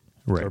odds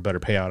Right. or better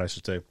payout, I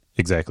should say,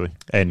 Exactly.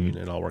 and And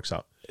it all works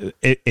out.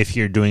 if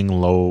you're doing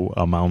low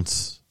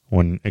amounts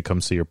when it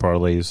comes to your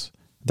parlays,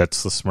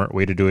 that's the smart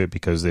way to do it,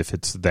 because if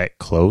it's that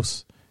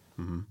close,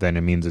 then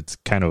it means it's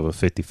kind of a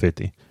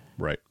 50-50.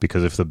 Right.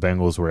 Because if the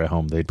Bengals were at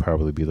home, they'd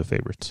probably be the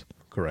favorites.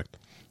 Correct.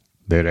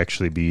 They'd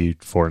actually be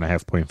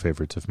 4.5 point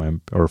favorites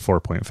or 4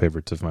 point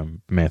favorites if my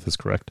math is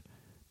correct,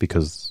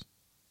 because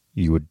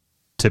you would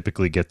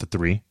typically get the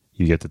 3.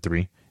 You get the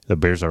 3. The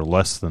Bears are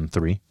less than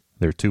 3.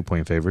 They're 2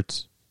 point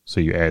favorites, so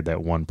you add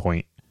that 1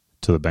 point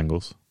to the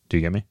Bengals. Do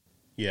you get me?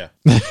 Yeah.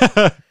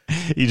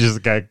 You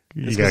just got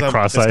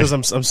cross-eyed. Because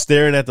I'm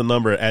staring at the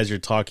number as you're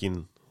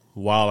talking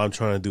while I'm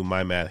trying to do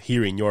my math,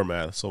 hearing your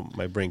math, so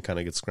my brain kind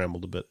of gets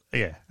scrambled a bit.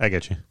 Yeah, I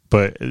get you.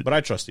 But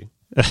I trust you.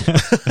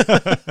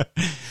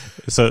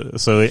 so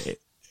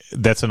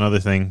that's another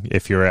thing.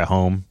 If you're at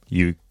home,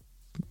 you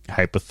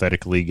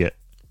hypothetically get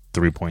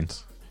 3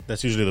 points.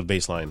 That's usually the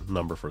baseline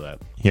number for that.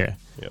 Yeah.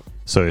 Yep.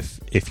 So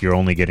if you're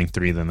only getting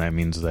 3, then that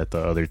means that the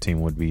other team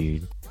would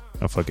be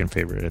a fucking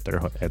favorite at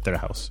their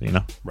house, you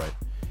know? Right.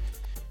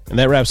 And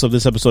that wraps up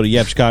this episode of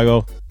Yap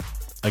Chicago.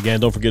 Again,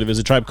 don't forget to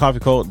visit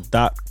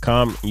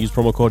tribecoffeeco.com and use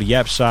promo code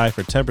YAPSHI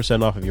for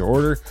 10% off of your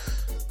order.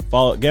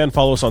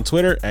 Follow us on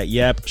Twitter at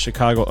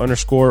YAPChicago_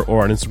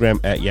 or on Instagram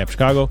at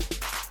YAPChicago.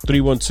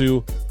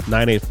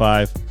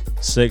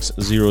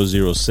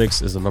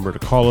 312-985-6006 is the number to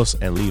call us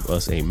and leave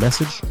us a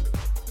message.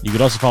 You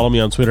can also follow me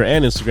on Twitter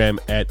and Instagram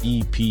at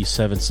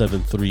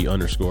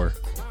EP773_.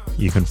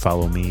 You can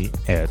follow me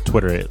at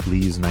Twitter at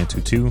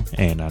Lees922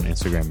 and on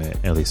Instagram at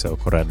Eliseo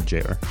Corrado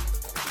Jr.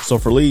 So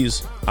for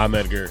Lee's, I'm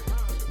Edgar.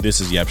 This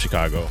is Yap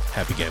Chicago.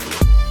 Happy gambling.